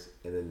Force,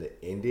 and then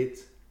to end it,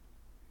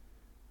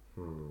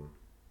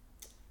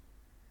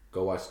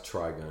 go watch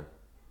Trigun.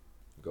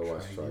 Go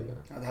watch Trigun.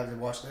 I'll have to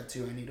watch that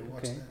too. I need to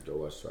watch that. Go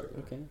watch Trigun.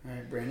 Okay. All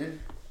right, Brandon.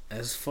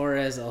 As far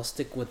as I'll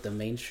stick with the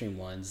mainstream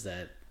ones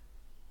that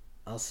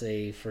I'll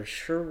say for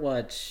sure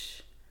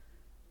watch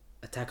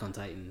Attack on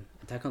Titan.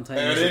 Attack on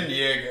Titan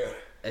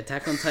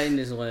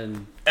is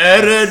when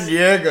Eren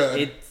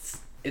Yeager.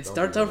 It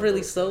starts off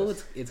really slow.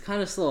 It's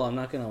kind of slow. I'm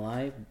not gonna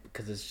lie,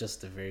 because it's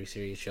just a very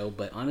serious show.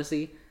 But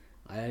honestly,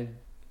 I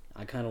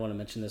kind of want to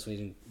mention this. We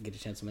didn't get a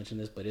chance to mention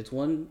this, but it's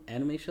one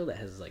anime show that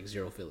has like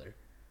 0 filler.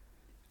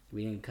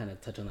 We didn't kind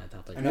of touch on that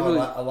topic. I know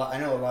a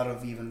lot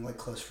of even like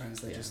close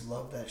friends that just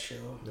love that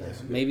show. Yeah.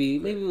 Maybe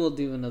we'll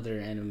do another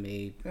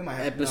anime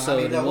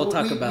episode and we'll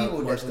talk about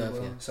more stuff.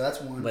 Yeah. So that's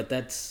one. But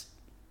that's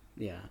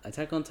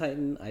Attack on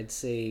Titan. I'd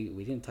say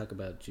we didn't talk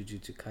about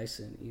Jujutsu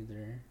Kaisen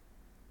either.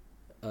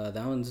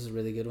 That one's a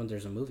really good one.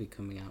 There's a movie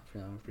coming out for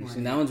that one pretty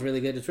soon. That one's really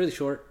good. It's really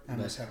short. I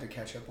must have to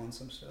catch up on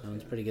some stuff. That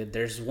one's pretty good.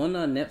 There's one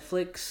on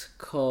Netflix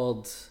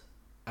called,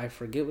 I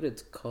forget what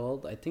it's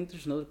called. I think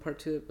there's another part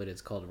to it, but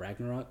it's called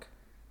Ragnarok.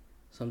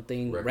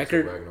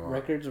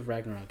 Records of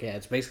Ragnarok. Yeah,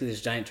 it's basically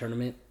this giant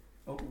tournament.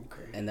 Oh,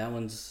 okay. And that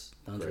one's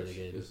really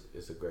good.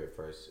 It's a great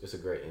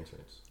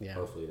entrance. Yeah.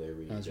 Hopefully they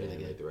really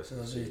good. the rest so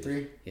of the those are your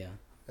series. 3? Yeah.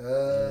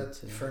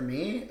 For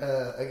me,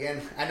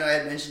 again, I know I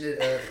had mentioned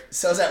it.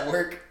 Cells at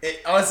Work.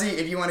 Honestly,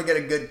 if you want to get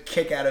a good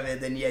kick out of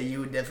it, then yeah, you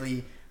would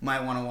definitely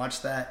might want to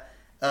watch that.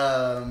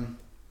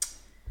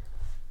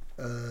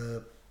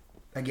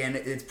 Again,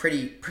 it's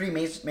pretty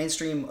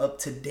mainstream, up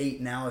to date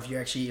now. If you're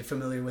actually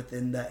familiar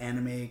within the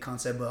anime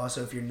concept, but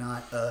also if you're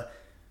not,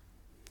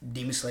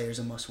 Demon Slayer is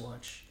a must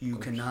watch. You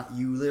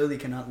literally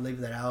cannot live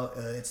that out.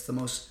 It's the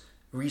most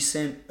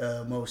recent,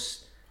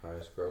 most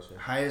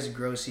highest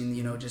grossing.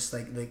 You know, just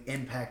like the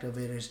impact of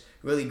it is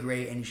really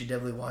great, and you should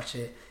definitely watch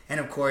it. And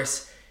of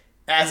course,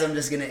 as I'm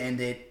just gonna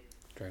end it,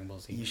 Dragon Ball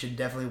Z. You should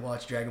definitely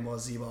watch Dragon Ball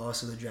Z, but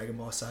also the Dragon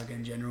Ball saga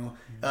in general.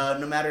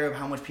 No matter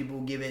how much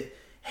people give it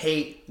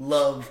hate,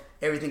 love,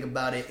 everything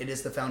about it, it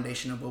is the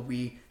foundation of what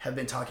we have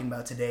been talking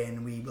about today,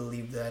 and we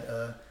believe that.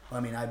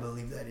 I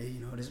believe that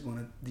it is one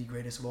of the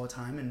greatest of all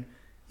time, and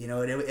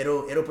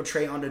it'll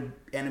portray onto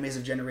animes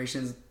of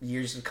generations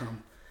years to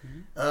come.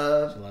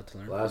 There's a lot to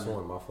learn. Last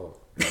one, my fault.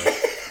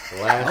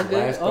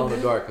 Last Throw in the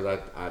Dark, because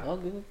I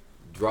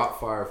dropped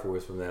Fire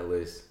Force from that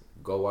list.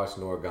 Go watch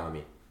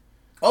Noragami.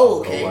 Oh,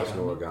 okay. Go watch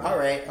Noragami. All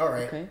right.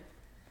 Okay.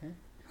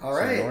 All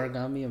right. So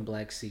Origami and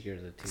Black Seeker are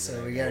the two.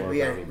 So we gotta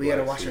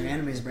watch our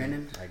animes,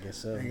 Brandon. I guess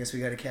so. I guess we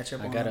gotta catch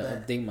up on that. I gotta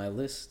update my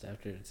list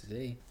after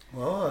today.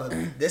 Well,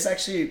 this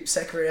actually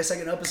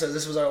second episode.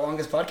 This was our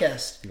longest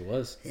podcast. It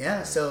was.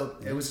 Yeah. So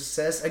it was a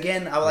success.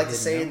 Again, I would like to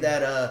say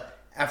that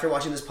after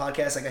watching this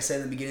podcast, like I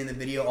said in the beginning of the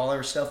video, all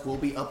our stuff will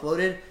be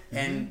uploaded,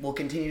 and we'll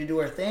continue to do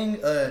our thing.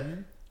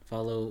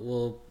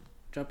 We'll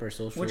drop our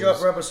socials. We'll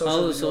drop our socials.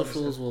 Follow the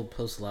socials. We'll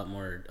post a lot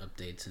more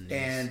updates and news.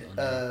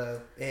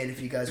 And if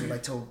you guys would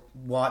like to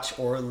watch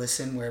or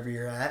listen wherever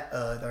you're at,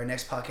 our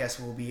next podcast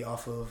will be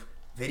off of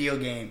video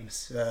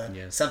games.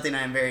 Something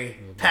I'm very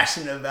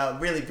passionate about,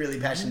 really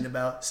passionate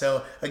about.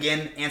 So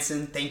again,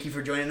 Anston, thank you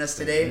for joining us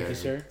today. Thank you,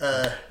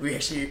 sir. We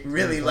actually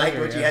really liked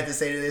what you had to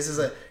say today. This is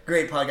a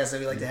great podcast that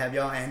we like to have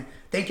y'all. And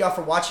thank y'all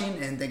for watching,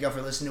 and thank y'all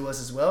for listening to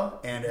us as well.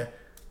 And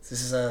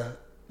this is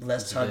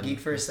Let's Talk Geek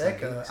for a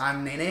sec.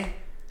 I'm Nene.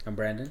 I'm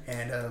Brandon.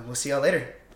 And we'll see y'all later.